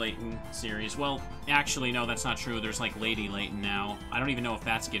in the Layton series. Well, actually, no, that's not true. There's like Lady Layton now. I don't even know if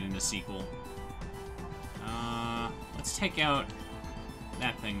that's getting a sequel. Let's take out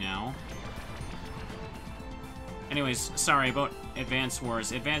that thing now. Anyways, sorry about Advance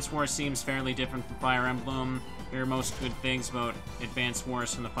Wars. Advance Wars seems fairly different from Fire Emblem. Hear most good things about Advance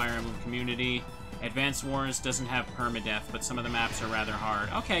Wars from the Fire Emblem community. Advance Wars doesn't have permadeath, but some of the maps are rather hard.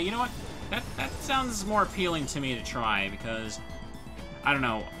 Okay, you know what? That sounds more appealing to me to try, because, I don't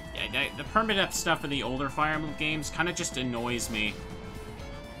know, the permadeath stuff in the older Fire Emblem games kind of just annoys me.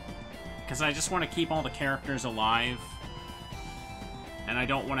 Because I just want to keep all the characters alive, and I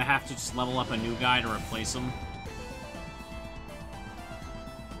don't want to have to just level up a new guy to replace them.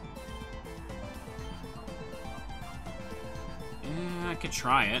 Yeah, I could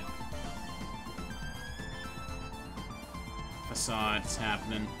try it. Facades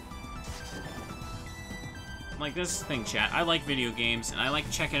happening. Like, this is the thing, chat. I like video games, and I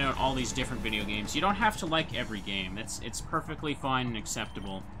like checking out all these different video games. You don't have to like every game. It's perfectly fine and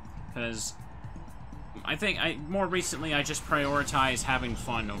acceptable. Because I think more recently I just prioritize having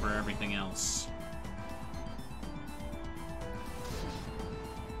fun over everything else.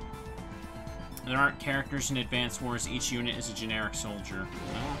 There aren't characters in Advance Wars. Each unit is a generic soldier.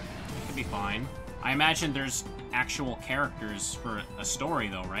 Well, it could be fine. I imagine there's actual characters for a story,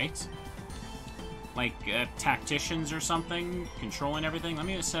 though, right? Like, tacticians or something, controlling everything. Let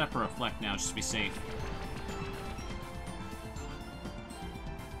me just set up a reflect now, just to be safe.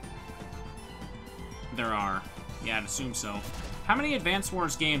 there are. Yeah, I'd assume so. How many Advance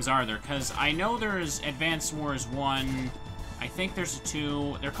Wars games are there? Because I know there's Advance Wars 1. I think there's a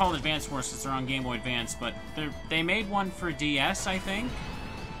 2. They're called Advance Wars because they're on Game Boy Advance, but they made one for DS, I think.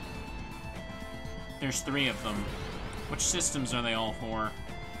 There's 3 of them. Which systems are they all for?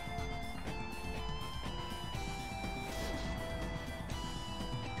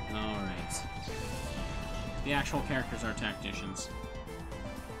 Alright. The actual characters are tacticians.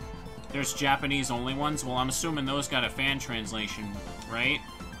 There's Japanese-only ones? Well, I'm assuming those got a fan translation, right?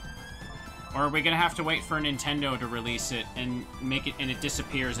 Or are we gonna have to wait for Nintendo to release it and make it, and it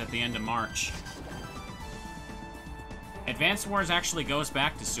disappears at the end of March? Advance Wars actually goes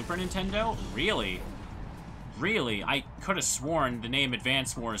back to Super Nintendo? Really? Really? I could have sworn the name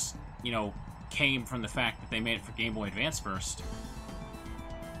Advance Wars, you know, came from the fact that they made it for Game Boy Advance first.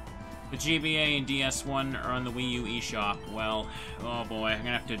 The GBA and DS one are on the Wii U eShop. Well, oh boy, I'm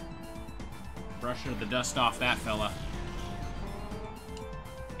gonna have to brush the dust off that fella.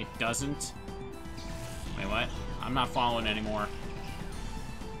 It doesn't? Wait, what? I'm not following anymore.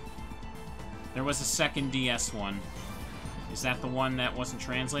 There was a second DS one. Is that the one that wasn't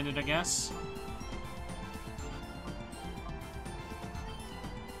translated, I guess?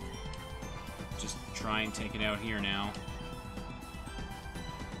 Just try and take it out here now.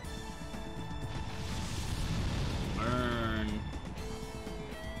 Burn.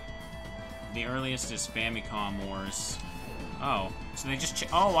 The earliest is Famicom Wars. Oh, so they just...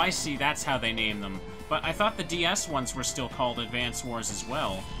 Oh, I see. That's how they name them. But I thought the DS ones were still called Advance Wars as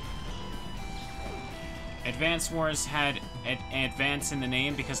well. Advance Wars had Advance in the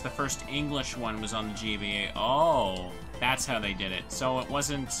name because the first English one was on the GBA. Oh, that's how they did it. So it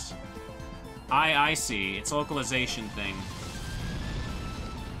wasn't... I see. It's a localization thing.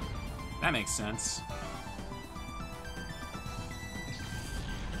 That makes sense.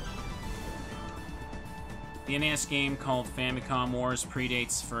 The NES game called Famicom Wars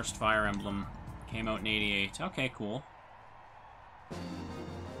predates first Fire Emblem. Came out in '88. Okay, cool.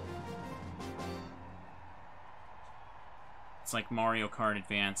 It's like Mario Kart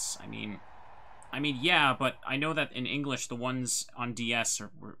Advance. I mean, yeah, but I know that in English the ones on DS,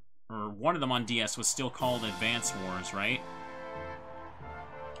 or one of them on DS was still called Advance Wars, right?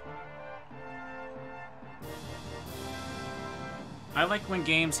 I like when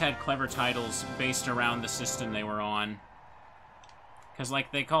games had clever titles based around the system they were on. Because,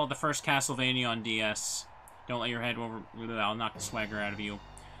 like, they called the first Castlevania on DS. Don't let your head over... I'll knock the swagger out of you.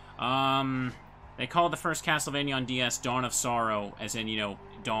 They called the first Castlevania on DS Dawn of Sorrow, as in, you know,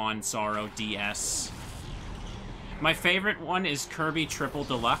 Dawn, Sorrow, DS. My favorite one is Kirby Triple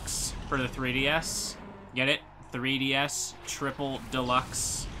Deluxe for the 3DS. Get it? 3DS Triple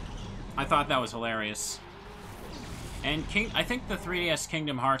Deluxe. I thought that was hilarious. And I think the 3DS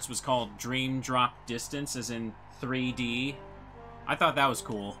Kingdom Hearts was called Dream Drop Distance, as in 3D. I thought that was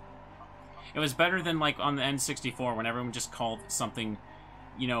cool. It was better than, like, on the N64, when everyone just called something,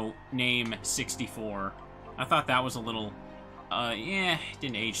 you know, name 64. I thought that was a little, yeah, it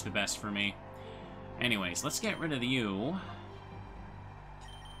didn't age the best for me. Anyways, let's get rid of you.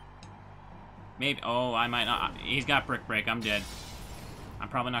 Maybe, oh, I might not. He's got Brick Break, I'm dead. I'm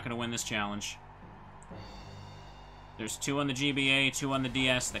probably not going to win this challenge. There's 2 on the GBA, 2 on the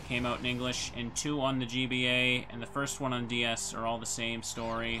DS that came out in English, and 2 on the GBA, and the first one on DS are all the same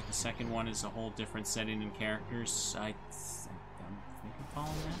story. The second one is a whole different setting and characters. I think I'm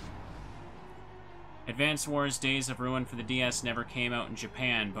following that. Advance Wars Days of Ruin for the DS never came out in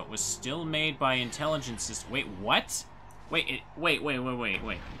Japan, but was still made by Intelligent Systems. Wait, what? Wait.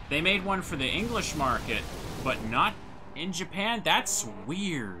 They made one for the English market, but not in Japan? That's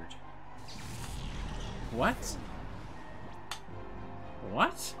weird. What?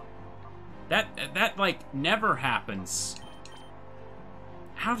 What? That, like, never happens.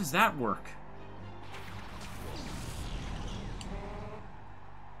 How does that work?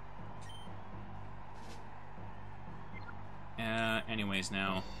 Anyways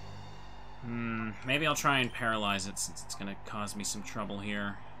now. Maybe I'll try and paralyze it since it's gonna cause me some trouble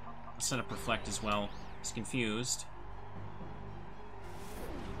here. I'll set up Reflect as well. He's confused.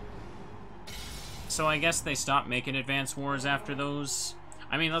 So I guess they stopped making Advance Wars after those.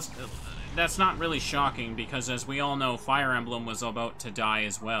 I mean, that's not really shocking because, as we all know, Fire Emblem was about to die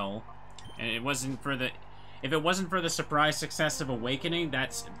as well, and it wasn't for the. If it wasn't for the surprise success of Awakening,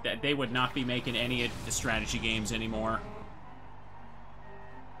 that they would not be making any of the strategy games anymore.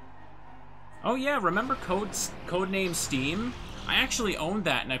 Oh yeah, remember Codename Steam? I actually owned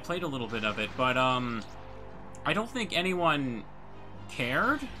that and I played a little bit of it, but I don't think anyone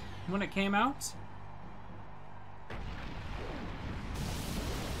cared when it came out.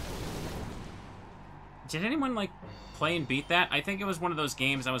 Did anyone, like, play and beat that? I think it was one of those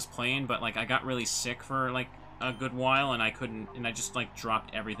games I was playing, but, like, I got really sick for, like, a good while, and I couldn't, and I just, like,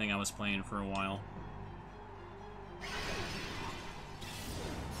 dropped everything I was playing for a while.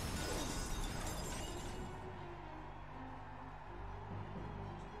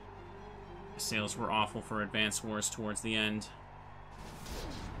 Sales were awful for Advance Wars towards the end.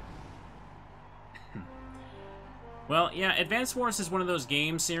 Well, yeah, Advance Wars is one of those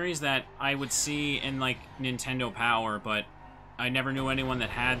game series that I would see in, like, Nintendo Power, but I never knew anyone that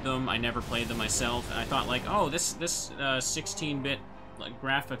had them. I never played them myself. And I thought, like, oh, this 16-bit like,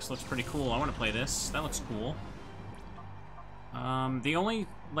 graphics looks pretty cool. I want to play this. That looks cool. The only,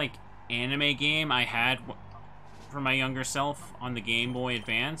 like, anime game I had for my younger self on the Game Boy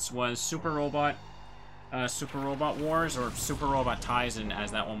Advance was Super Robot Wars, or Super Robot Taisen,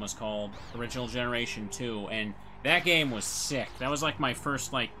 as that one was called. Original Generation 2, and that game was sick. That was like my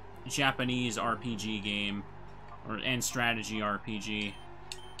first like Japanese RPG game, and strategy RPG.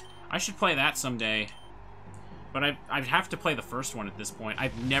 I should play that someday, but I'd have to play the first one at this point.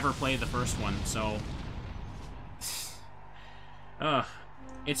 I've never played the first one, so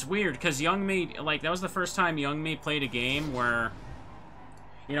it's weird because Youngme, like, that was the first time Youngme played a game where,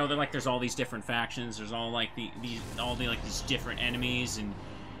 you know, there's all these different factions. There's all like these different enemies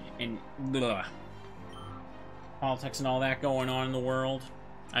and ugh, politics and all that going on in the world.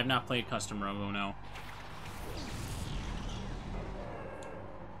 I've not played Custom Robo, no.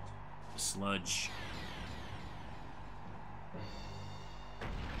 Sludge.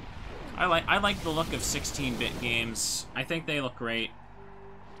 I like the look of 16-bit games. I think they look great.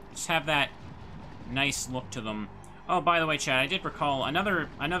 Just have that nice look to them. Oh, by the way, Chad, I did recall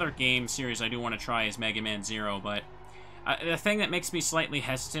another game series I do want to try is Mega Man Zero, but the thing that makes me slightly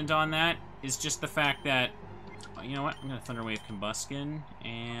hesitant on that is just the fact that, you know what, I'm going to Thunderwave Combustion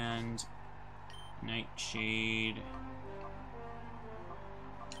and Nightshade.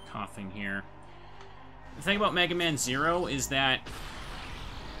 Coughing here. The thing about Mega Man Zero is that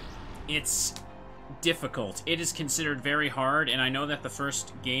it's difficult. It is considered very hard, and I know that the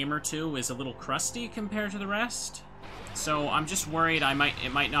first game or two is a little crusty compared to the rest. So I'm just worried it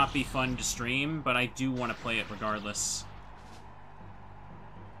might not be fun to stream, but I do want to play it regardless.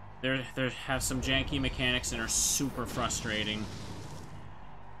 There have some janky mechanics and are super frustrating.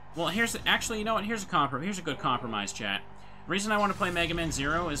 Well, actually, you know what? Here's a good compromise, chat. The reason I want to play Mega Man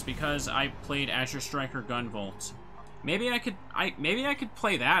Zero is because I played Azure Striker Gunvolt. Maybe I could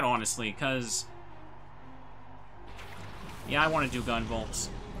play that, honestly, because yeah, I want to do Gunvolt.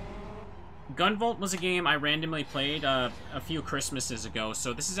 Gunvolt was a game I randomly played a few Christmases ago,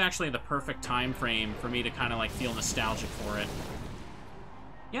 so this is actually the perfect time frame for me to kind of like feel nostalgic for it.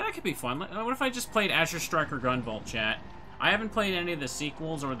 Yeah, that could be fun. What if I just played Azure Striker Gunvolt, chat? I haven't played any of the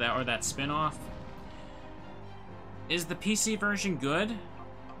sequels or that spin-off. Is the PC version good?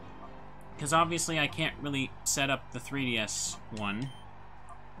 Because obviously I can't really set up the 3DS one.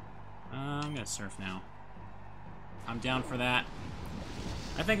 I'm gonna surf now. I'm down for that.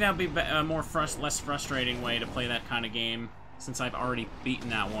 I think that would be a less frustrating way to play that kind of game, since I've already beaten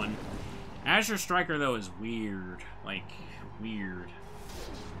that one. Azure Striker, though, is weird. Like, weird.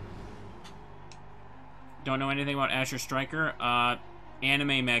 Don't know anything about Azure Striker?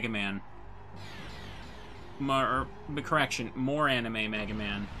 Anime Mega Man. More Anime Mega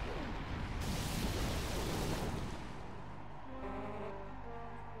Man.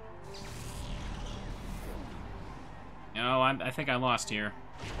 Oh, I think I lost here.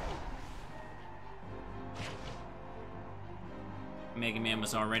 Mega Man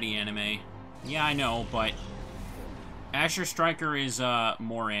was already anime. Yeah, I know, but Azure Striker is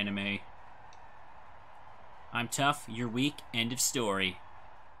more anime. I'm tough, you're weak, end of story.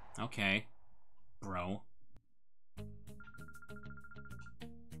 Okay, bro.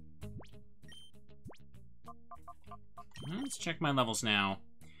 Let's check my levels now.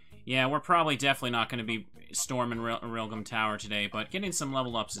 Yeah, we're probably definitely not going to be storming Rilgum Tower today, but getting some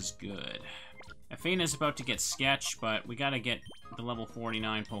level ups is good. Athena's about to get Sketch, but we gotta get the level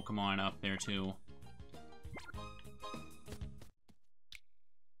 49 Pokemon up there, too.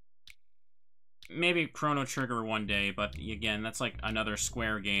 Maybe Chrono Trigger one day, but again, that's like another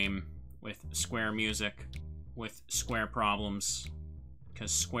Square game with Square music, with Square problems,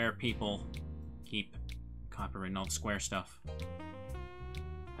 because Square people keep copyrighting all the Square stuff.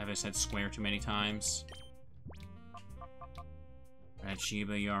 Have I said Square too many times? Red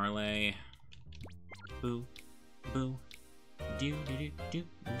Shiba Yarley. Boo. Boo. Do, do, do, do,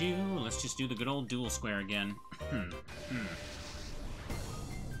 do. Let's just do the good old dual square again.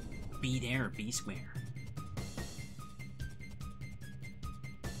 Be there, be square.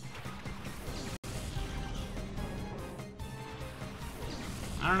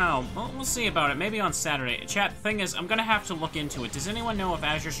 don't know. We'll see about it. Maybe on Saturday. Chat, the thing is, I'm gonna have to look into it. Does anyone know if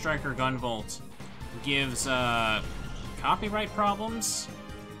Azure Striker Gunvolt gives, copyright problems?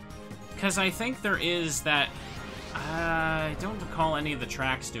 Because I think there is that... I don't recall any of the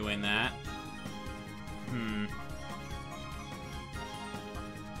tracks doing that.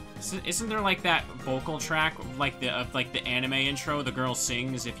 Isn't there, like, that vocal track, like the anime intro the girl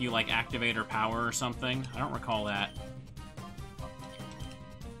sings if you, like, activate her power or something? I don't recall that.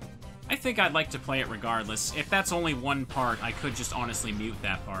 I think I'd like to play it regardless. If that's only one part, I could just honestly mute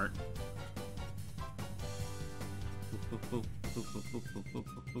that part.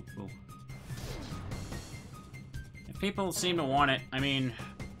 If people seem to want it, I mean...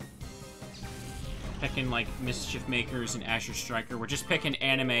 Picking, like, Mischief Makers and Azure Striker. We're just picking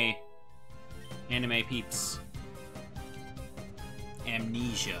anime peeps.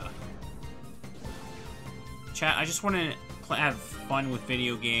 Amnesia. Chat, I just want to have fun with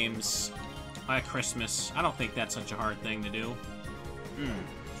video games at Christmas. I don't think that's such a hard thing to do.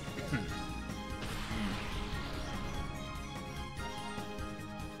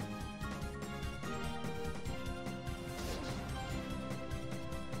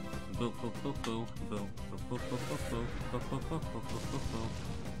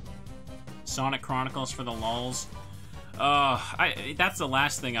 Sonic Chronicles for the lulz. That's the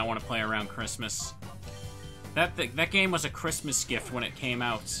last thing I want to play around Christmas. That game was a Christmas gift when it came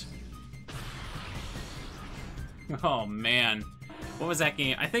out. Oh man, what was that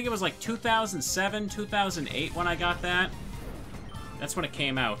game? I think it was like 2007, 2008 when I got that. That's when it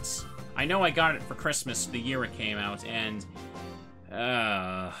came out. I know I got it for Christmas the year it came out, and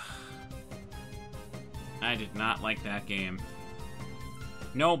I did not like that game.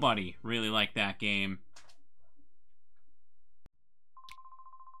 Nobody really liked that game.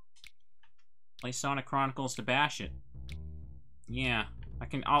 Play Sonic Chronicles to bash it. Yeah,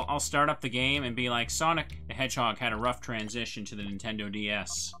 I'll start up the game and be like, Sonic the Hedgehog had a rough transition to the Nintendo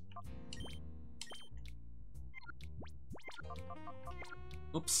DS.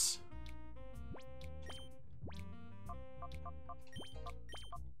 Oops.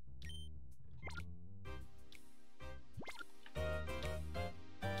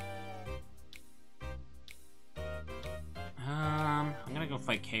 I'm gonna go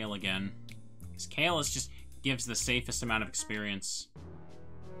fight Kale again. Because Kale just gives the safest amount of experience.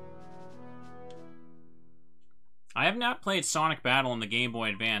 I have not played Sonic Battle on the Game Boy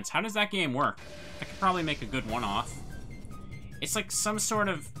Advance. How does that game work? I could probably make a good one-off. It's like some sort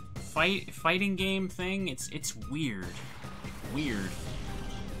of fighting game thing. It's weird. Weird.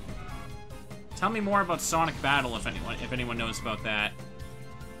 Tell me more about Sonic Battle if anyone knows about that.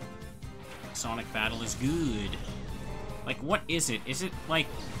 Sonic Battle is good. Like, what is it? Is it, like...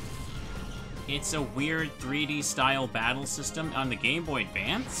 It's a weird 3D style battle system on the Game Boy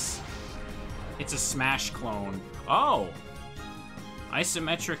Advance? It's a Smash clone. Oh!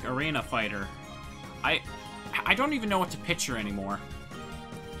 Isometric Arena Fighter. I don't even know what to picture anymore.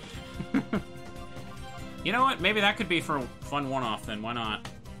 You know what? Maybe that could be for a fun one-off then. Why not?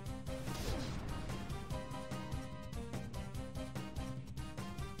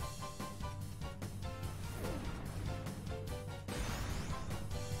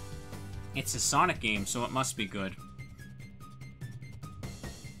 It's a Sonic game, so it must be good.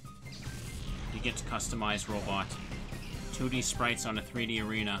 You get to customize Robot. 2D sprites on a 3D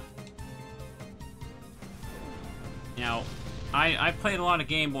arena. Now, I've played a lot of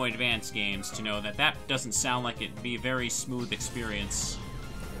Game Boy Advance games to know that that doesn't sound like it'd be a very smooth experience.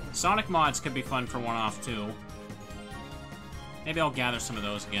 Sonic mods could be fun for one-off, too. Maybe I'll gather some of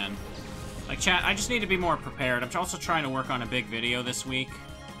those again. Like, chat, I just need to be more prepared. I'm also trying to work on a big video this week.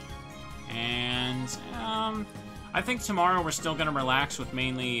 And, I think tomorrow we're still gonna relax with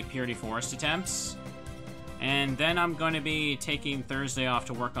mainly Purity Forest attempts. And then I'm gonna be taking Thursday off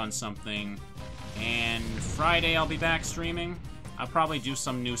to work on something. And Friday I'll be back streaming. I'll probably do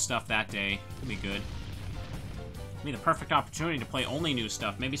some new stuff that day. Could be good. It'll be the perfect opportunity to play only new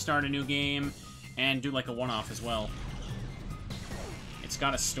stuff. Maybe start a new game and do like a one-off as well. It's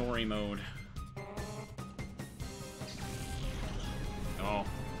got a story mode. Oh.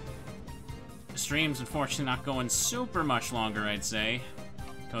 The stream's unfortunately not going super much longer, I'd say.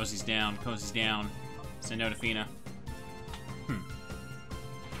 Cozy's down, Cozy's down. Send out Afina.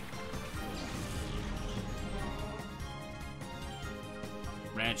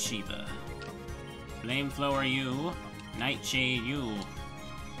 Rad Shiva. Flamethrower you. Nightshade you.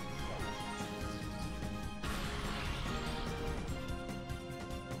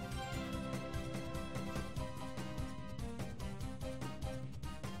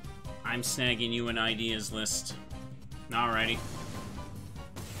 I'm snagging you an ideas list. Alrighty.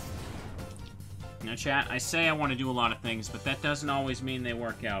 Now, chat, I say I want to do a lot of things, but that doesn't always mean they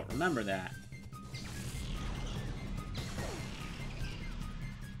work out. Remember that.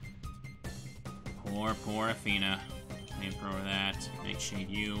 Poor Athena. Flamethrower that. Nightshade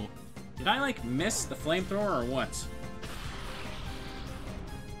you. Did I, like, miss the flamethrower or what?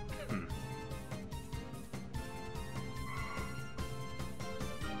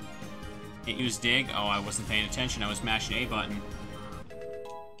 It used dig? Oh, I wasn't paying attention. I was mashing A button.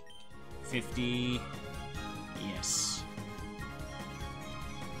 50. Yes.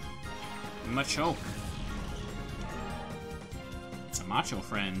 Machoke. It's a macho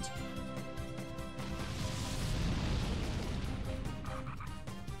friend.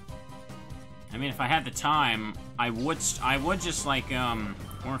 I mean, if I had the time, I would just, like, when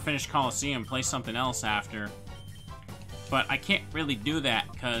we finish Colosseum, play something else after. But I can't really do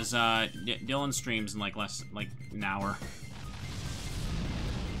that, because, Dylan streams in, like, an hour.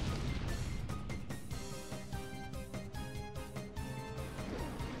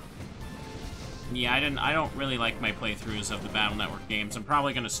 Yeah, I don't really like my playthroughs of the Battle Network games. I'm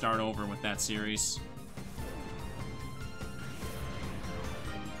probably gonna start over with that series.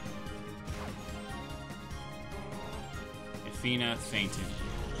 Athena fainted.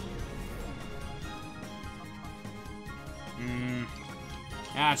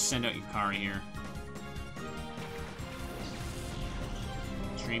 Just send out Yukari here.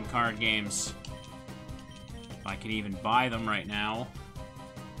 Stream card games. If I could even buy them right now.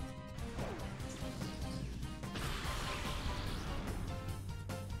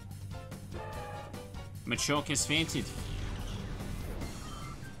 Machoke has fainted.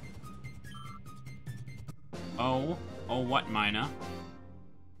 Oh, what, Mina?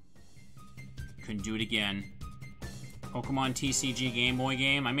 Couldn't do it again. Pokemon TCG Game Boy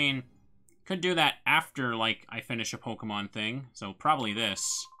game? I mean, could do that after, like, I finish a Pokemon thing. So, probably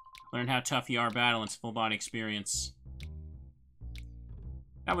this. Learn how tough you are battle. It's full body experience.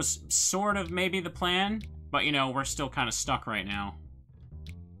 That was sort of maybe the plan, but, you know, we're still kind of stuck right now.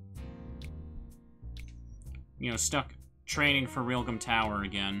 You know, stuck training for Realgum Tower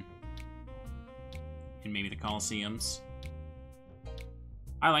again. And maybe the Colosseums.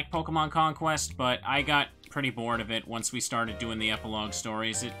 I like Pokemon Conquest, but I got pretty bored of it once we started doing the epilogue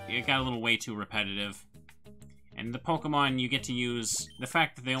stories. It got a little way too repetitive. And the Pokemon you get to use, the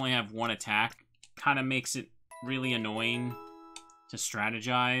fact that they only have one attack kind of makes it really annoying to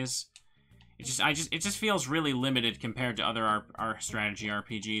strategize. It just feels really limited compared to other our strategy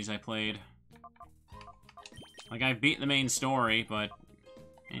RPGs I played. Like, I've beaten the main story, but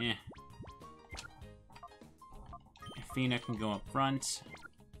eh. Athena can go up front.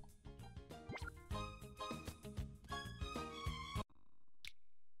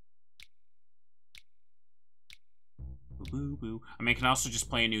 Boo boo. I mean, I can also just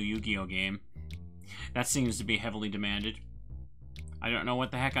play a new Yu-Gi-Oh game. That seems to be heavily demanded. I don't know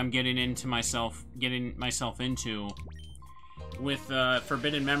what the heck I'm getting myself into with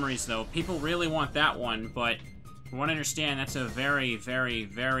Forbidden Memories, though. People really want that one, but from what I understand, that's a very, very,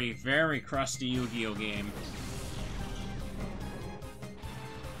 very, very crusty Yu-Gi-Oh game.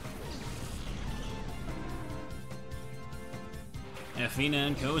 Athena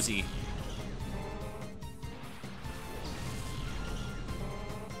and Cozy.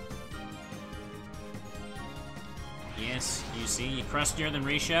 Yes, you see, you crustier than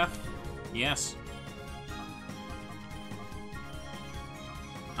Rechef? Yes.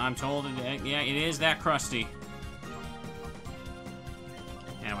 I'm told, yeah, it is that crusty.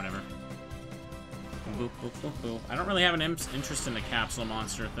 Yeah, whatever. Boop, boop, boop, boop. I don't really have an interest in the capsule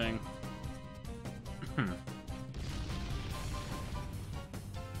monster thing.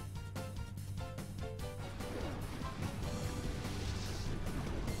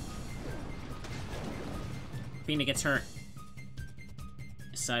 Athena gets hurt.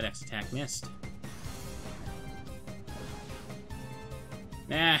 Side X attack missed.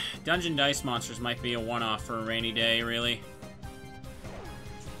 Nah, Dungeon Dice Monsters might be a one-off for a rainy day, really.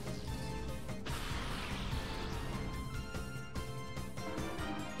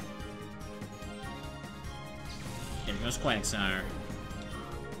 There goes Quagsire.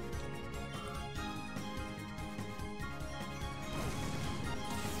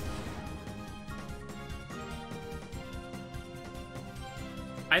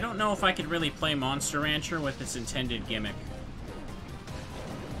 I don't know if I could really play Monster Rancher with its intended gimmick.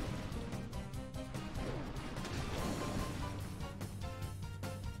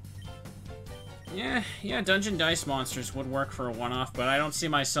 Yeah, Dungeon Dice Monsters would work for a one-off, but I don't see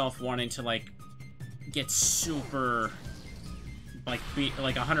myself wanting to, like, get super, like, beat,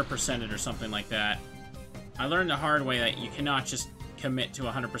 like, 100% it or something like that. I learned the hard way that you cannot just commit to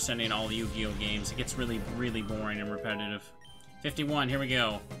 100% in all Yu-Gi-Oh games. It gets really, really boring and repetitive. 51, here we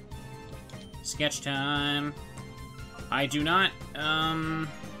go. Sketch time. I do not,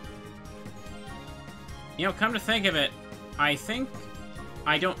 you know, come to think of it, I think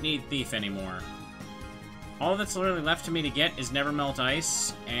I don't need Thief anymore. All that's literally left to me to get is Never Melt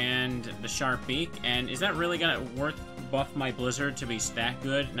Ice and the Sharp Beak, and is that really gonna buff my Blizzard to be that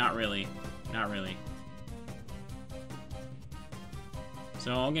good? Not really. Not really.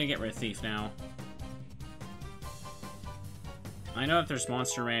 So I'm gonna get rid of Thief now. I know that there's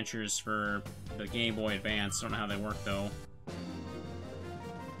Monster Ranchers for the Game Boy Advance. Don't know how they work, though.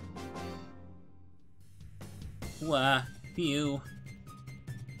 Phew.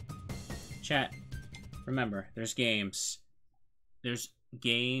 Chat, remember, there's games. There's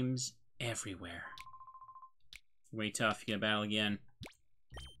games everywhere. Way tough, you gotta battle again.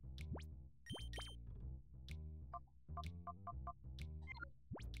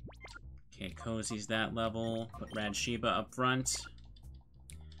 Okay, Cozy's that level. Put Rad Sheba up front.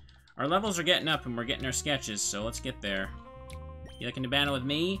 Our levels are getting up and we're getting our sketches, so let's get there. You looking to battle with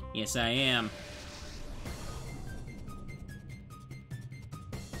me? Yes, I am.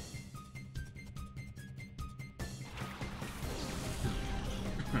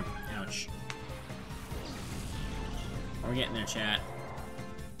 Ouch. We're getting there, chat.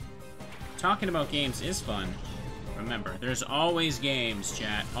 Talking about games is fun. Remember, there's always games,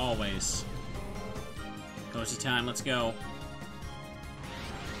 chat. Always. Cozy time, let's go.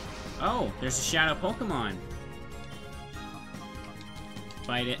 Oh, there's a Shadow Pokemon.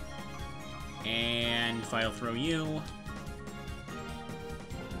 Fight it. And Vital Throw you.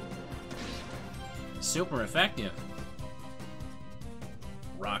 Super effective.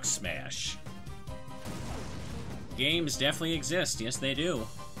 Rock Smash. Games definitely exist. Yes, they do.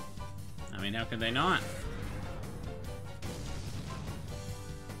 I mean, how could they not?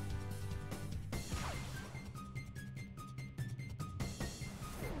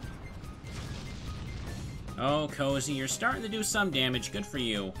 Oh, Cozy, you're starting to do some damage. Good for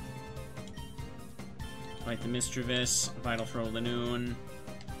you. Fight the Mischievous. Vital Throw Lanoon.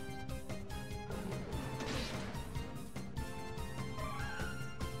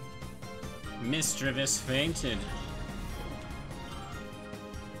 Mischievous fainted.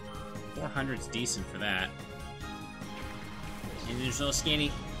 400's decent for that. And there's a little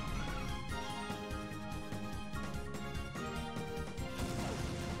skinny.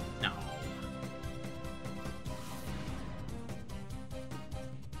 No.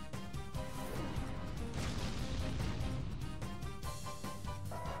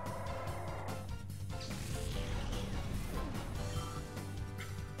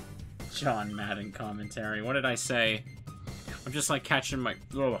 John Madden commentary. What did I say? I'm just like catching my...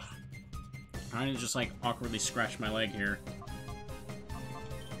 Ugh. I need to just like awkwardly scratch my leg here.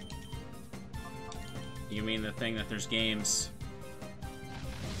 You mean the thing that there's games?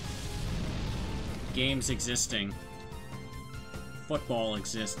 Games existing. Football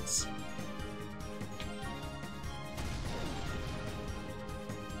exists.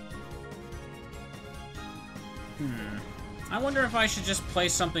 I wonder if I should just play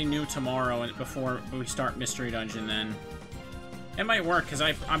something new tomorrow before we start Mystery Dungeon then. It might work, because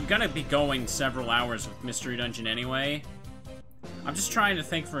I'm gonna be going several hours with Mystery Dungeon anyway. I'm just trying to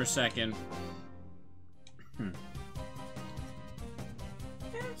think for a second.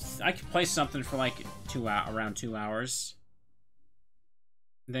 I could play something for like around 2 hours.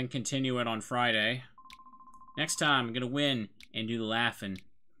 Then continue it on Friday. Next time, I'm gonna win and do the laughing.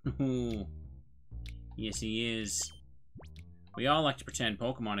 Ooh. Yes, he is. We all like to pretend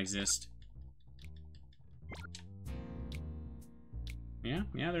Pokemon exist.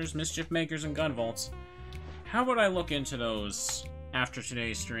 Yeah, there's Mischief Makers and Gun Vaults. How would I look into those after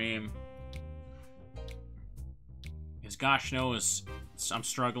today's stream? Because gosh knows, I'm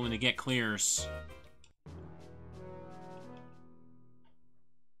struggling to get clears.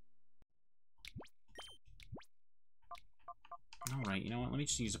 Alright, you know what? Let me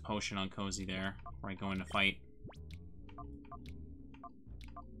just use a potion on Cozy there before I go into fight.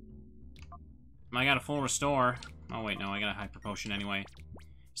 I got a full restore. Oh wait, no, I got a hyper potion anyway.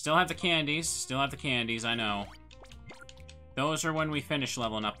 Still have the candies, I know. Those are when we finish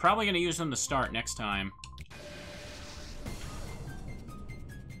leveling up. Probably gonna use them to start next time.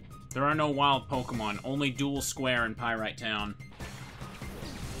 There are no wild Pokemon, only Dual Square in Pyrite Town.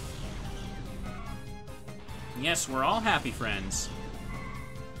 Yes, we're all happy friends.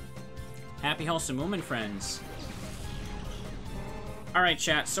 Happy, wholesome woman friends. Alright,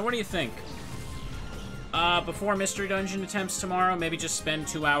 chat, so what do you think? Before Mystery Dungeon attempts tomorrow, maybe just spend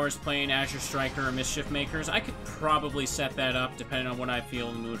 2 hours playing Azure Striker or Mischief Makers. I could probably set that up, depending on what I feel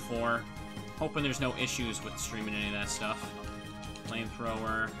in the mood for. Hoping there's no issues with streaming any of that stuff.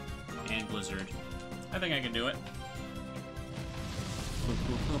 Flamethrower and Blizzard. I think I can do it.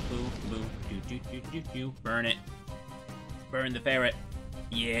 Burn it. Burn the ferret.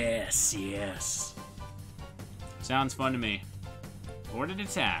 Yes, yes. Sounds fun to me. Avoided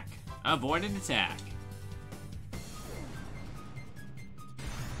attack. Avoided attack.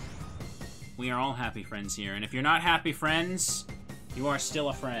 We are all happy friends here, and if you're not happy friends, you are still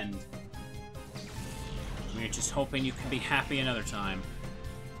a friend. We're just hoping you can be happy another time.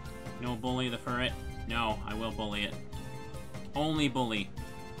 No bully the ferret. No, I will bully it. Only bully.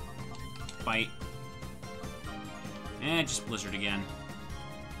 Bite. And just Blizzard again.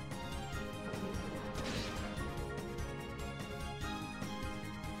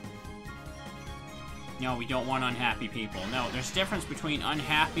 No, we don't want unhappy people. No, there's a difference between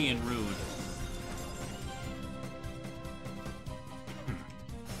unhappy and rude.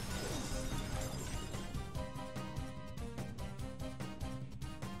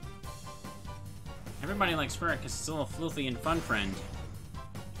 Everybody likes Ferret because it's a little floofy and fun friend.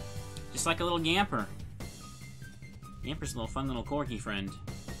 Just like a little Yamper. Yamper's a little fun little corgi friend.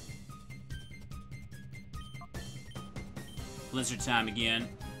 Blizzard time again.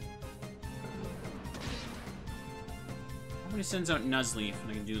 Nobody sends out Nuzleaf,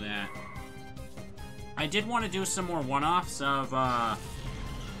 and I can do that. I did want to do some more one-offs of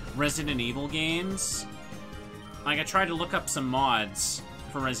Resident Evil games. Like, I tried to look up some mods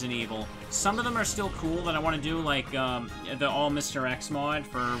for Resident Evil. Some of them are still cool that I want to do, like the All Mr. X mod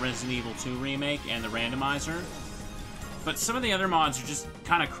for Resident Evil 2 Remake and the Randomizer. But some of the other mods are just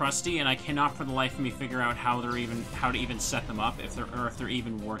kind of crusty, and I cannot for the life of me figure out how to even set them up, if they're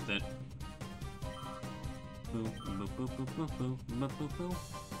even worth it. Boo, boo, boo, boo, boo, boo, boo, boo, boo.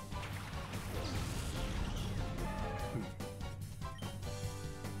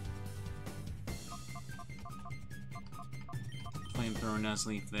 Flamethrower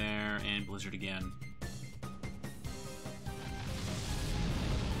Nuzleaf there, and Blizzard again.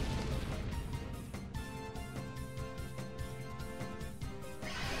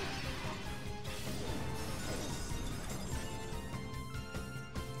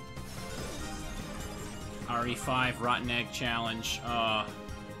 RE5 Rotten Egg Challenge.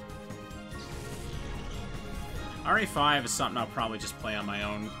 RE5 is something I'll probably just play on my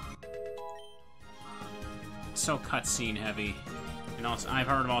own. It's so cutscene heavy. And also, I've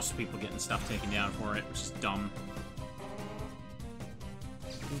heard of also people getting stuff taken down for it, which is dumb.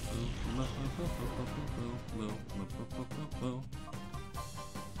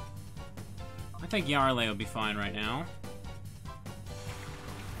 I think Yarley will be fine right now.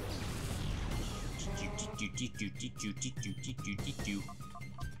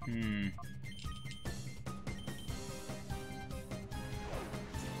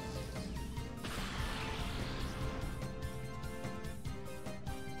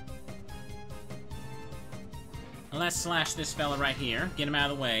 Let's slash this fella right here. Get him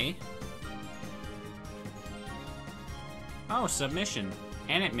out of the way. Oh, submission.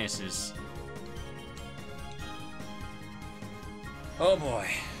 And it misses. Oh boy.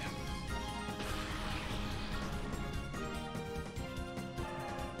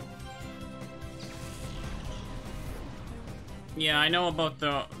 Yeah, I know about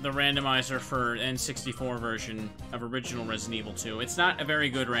the randomizer for N64 version of original Resident Evil 2. It's not a very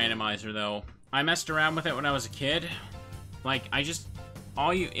good randomizer, though. I messed around with it when I was a kid. Like, it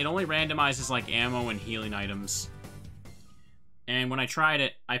only randomizes, like, ammo and healing items. And when I tried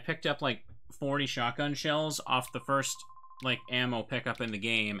it, I picked up, like, 40 shotgun shells off the first, like, ammo pickup in the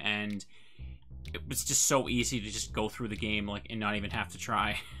game, and it was just so easy to just go through the game, like, and not even have to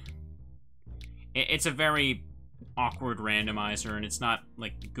try. It's a very awkward randomizer, and it's not,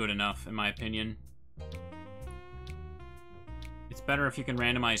 like, good enough, in my opinion. It's better if you can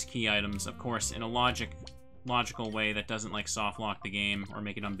randomize key items, of course, in a logical way that doesn't, like, soft-lock the game or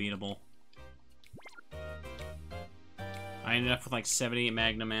make it unbeatable. I ended up with, like, 78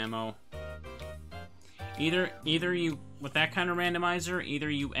 Magnum ammo. Either you, with that kind of randomizer, either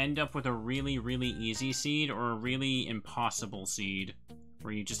you end up with a really, really easy seed or a really impossible seed,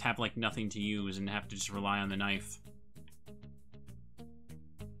 where you just have, like, nothing to use and have to just rely on the knife.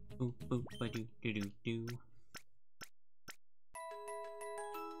 Boop, boop, ba-doo-doo-doo-doo.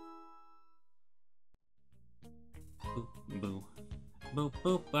 Boop, boo. Boop,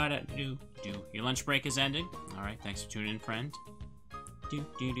 boop, ba-da-doo-doo. Your lunch break is ending. Alright, thanks for tuning in, friend.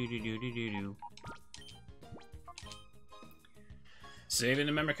 Do-do-do-do-do-do-do. Saving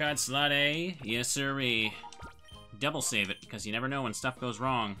the memory card slot A. Yes, sirree. Double save it, because you never know when stuff goes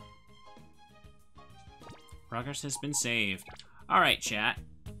wrong. Progress has been saved. Alright, chat.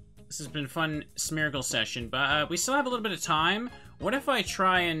 This has been a fun Smeargle session, but we still have a little bit of time. What if I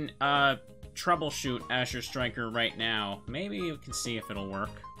try and troubleshoot Azure Striker right now? Maybe we can see if it'll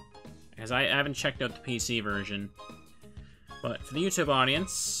work. Because I haven't checked out the PC version. But for the YouTube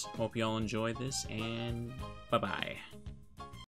audience, hope you all enjoyed this, and bye-bye.